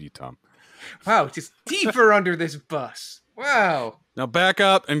 Love you, Tom. Wow, just deeper under this bus. Wow. Now back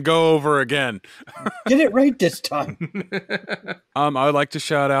up and go over again. Get it right this time. I would like to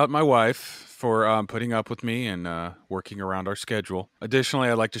shout out my wife for putting up with me and working around our schedule. Additionally,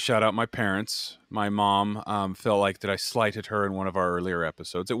 I'd like to shout out my parents. My mom felt like that I slighted her in one of our earlier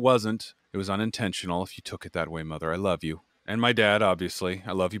episodes. It wasn't. It was unintentional. If you took it that way, Mother, I love you. And my dad, obviously.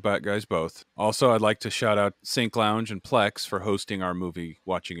 I love you guys both. Also, I'd like to shout out Sync Lounge and Plex for hosting our movie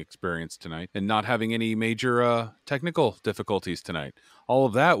watching experience tonight and not having any major technical difficulties tonight. All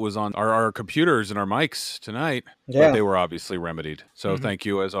of that was on our computers and our mics tonight, but they were obviously remedied. So thank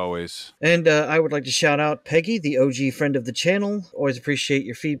you, as always. And I would like to shout out Peggy, the OG friend of the channel. Always appreciate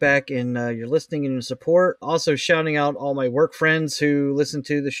your feedback and your listening and your support. Also shouting out all my work friends who listen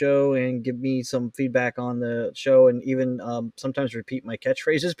to the show and give me some feedback on the show and even sometimes repeat my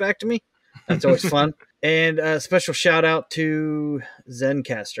catchphrases back to me. That's always fun. And a special shout out to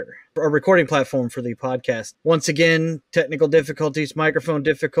Zencastr, our recording platform for the podcast. Once again, technical difficulties, microphone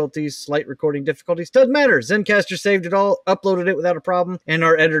difficulties, slight recording difficulties. Doesn't matter. Zencastr saved it all, uploaded it without a problem, and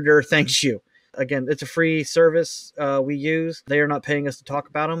our editor thanks you. Again, it's a free service we use. They are not paying us to talk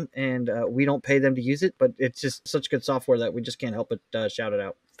about them, and we don't pay them to use it, but it's just such good software that we just can't help but shout it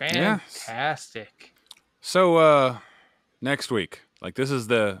out. Fantastic. So, next week. Like, this is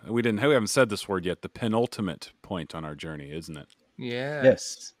we haven't said this word yet, the penultimate point on our journey, isn't it? Yeah.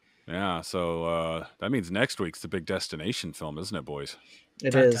 Yes. Yeah, so that means next week's the big destination film, isn't it, boys?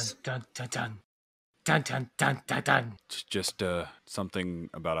 It is. Dun, dun, dun, dun, dun, dun, dun, dun. It's just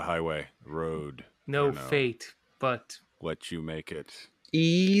something about a highway, road. No fate, but let you make it.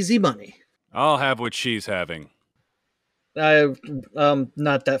 Easy money. I'll have what she's having.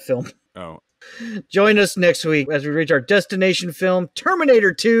 Not that film. Oh. Join us next week as we reach our destination film,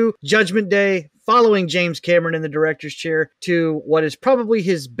 Terminator 2, Judgment Day, following James Cameron in the director's chair to what is probably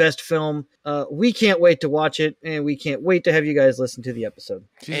his best film. We can't wait to watch it, and we can't wait to have you guys listen to the episode.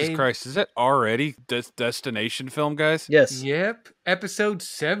 Jesus Christ, is that already destination film, guys? Yes. Yep. Episode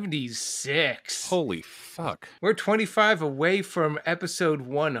 76. Holy fuck. We're 25 away from episode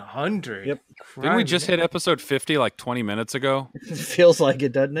 100. Yep. Didn't we just hit episode 50 like 20 minutes ago? It feels like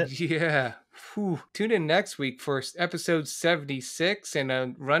it, doesn't it? Yeah. Whew. Tune in next week for episode 76 and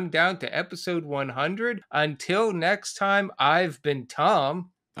a rundown to episode 100. Until next time, I've been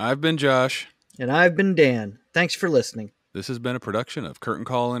Tom. I've been Josh. And I've been Dan. Thanks for listening. This has been a production of Curtain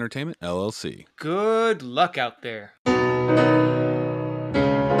Call Entertainment, LLC. Good luck out there.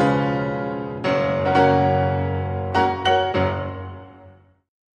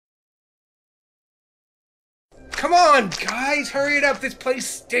 Come on, guys, hurry it up. This place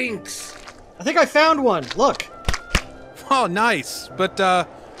stinks. I think I found one. Look. Oh, nice. But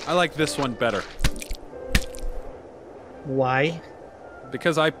I like this one better. Why?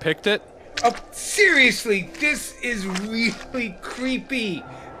 Because I picked it. Oh, seriously, this is really creepy.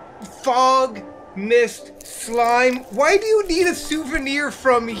 Fog, mist, slime. Why do you need a souvenir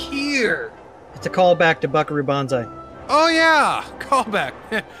from here? It's a callback to Buckaroo Banzai. Oh, yeah. Callback.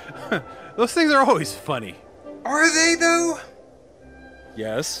 Those things are always funny. Are they, though?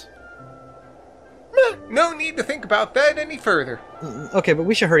 Yes. No need to think about that any further. Okay, but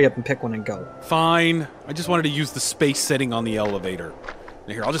we should hurry up and pick one and go. Fine. I just wanted to use the space setting on the elevator.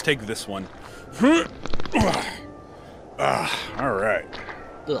 Now here, I'll just take this one. All right.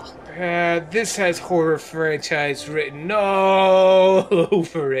 This has horror franchise written all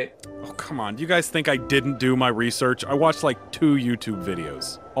over it. Oh, come on. Do you guys think I didn't do my research? I watched like 2 YouTube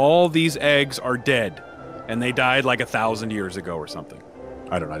videos. All these eggs are dead, and they died like 1,000 years ago or something.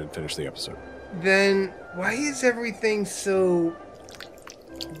 I don't know. I didn't finish the episode. Then why is everything so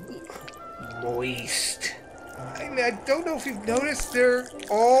moist? I mean, I don't know if you've noticed, they're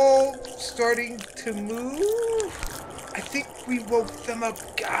all starting to move. I think we woke them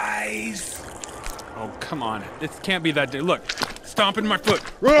up, guys. Oh, come on. It can't be that day. Look, stomping my foot.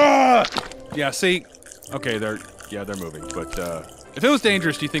 Rah! Yeah, see? Okay, they're moving. But if it was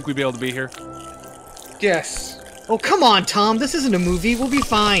dangerous, do you think we'd be able to be here? Yes. Oh, come on, Tom. This isn't a movie. We'll be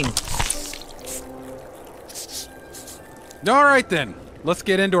fine. All right, then. Let's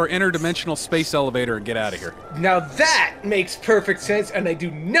get into our interdimensional space elevator and get out of here. Now that makes perfect sense, and I do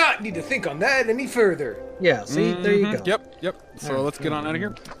not need to think on that any further. Yeah, see? There you go. Yep. So let's get on out of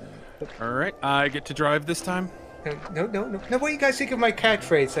here. All right. I get to drive this time? No. Now, what do you guys think of my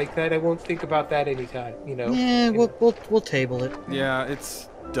catchphrase like that? I won't think about that anytime, you know? Yeah, we'll table it. Yeah, it's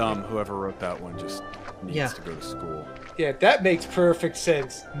dumb. Whoever wrote that one just needs to go to school. Yeah, that makes perfect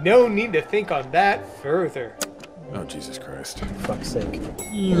sense. No need to think on that further. Oh, Jesus Christ. For fuck's sake.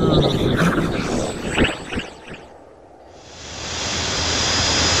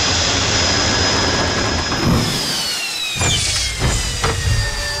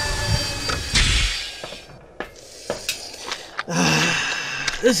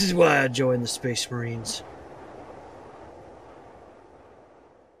 This is why I joined the Space Marines.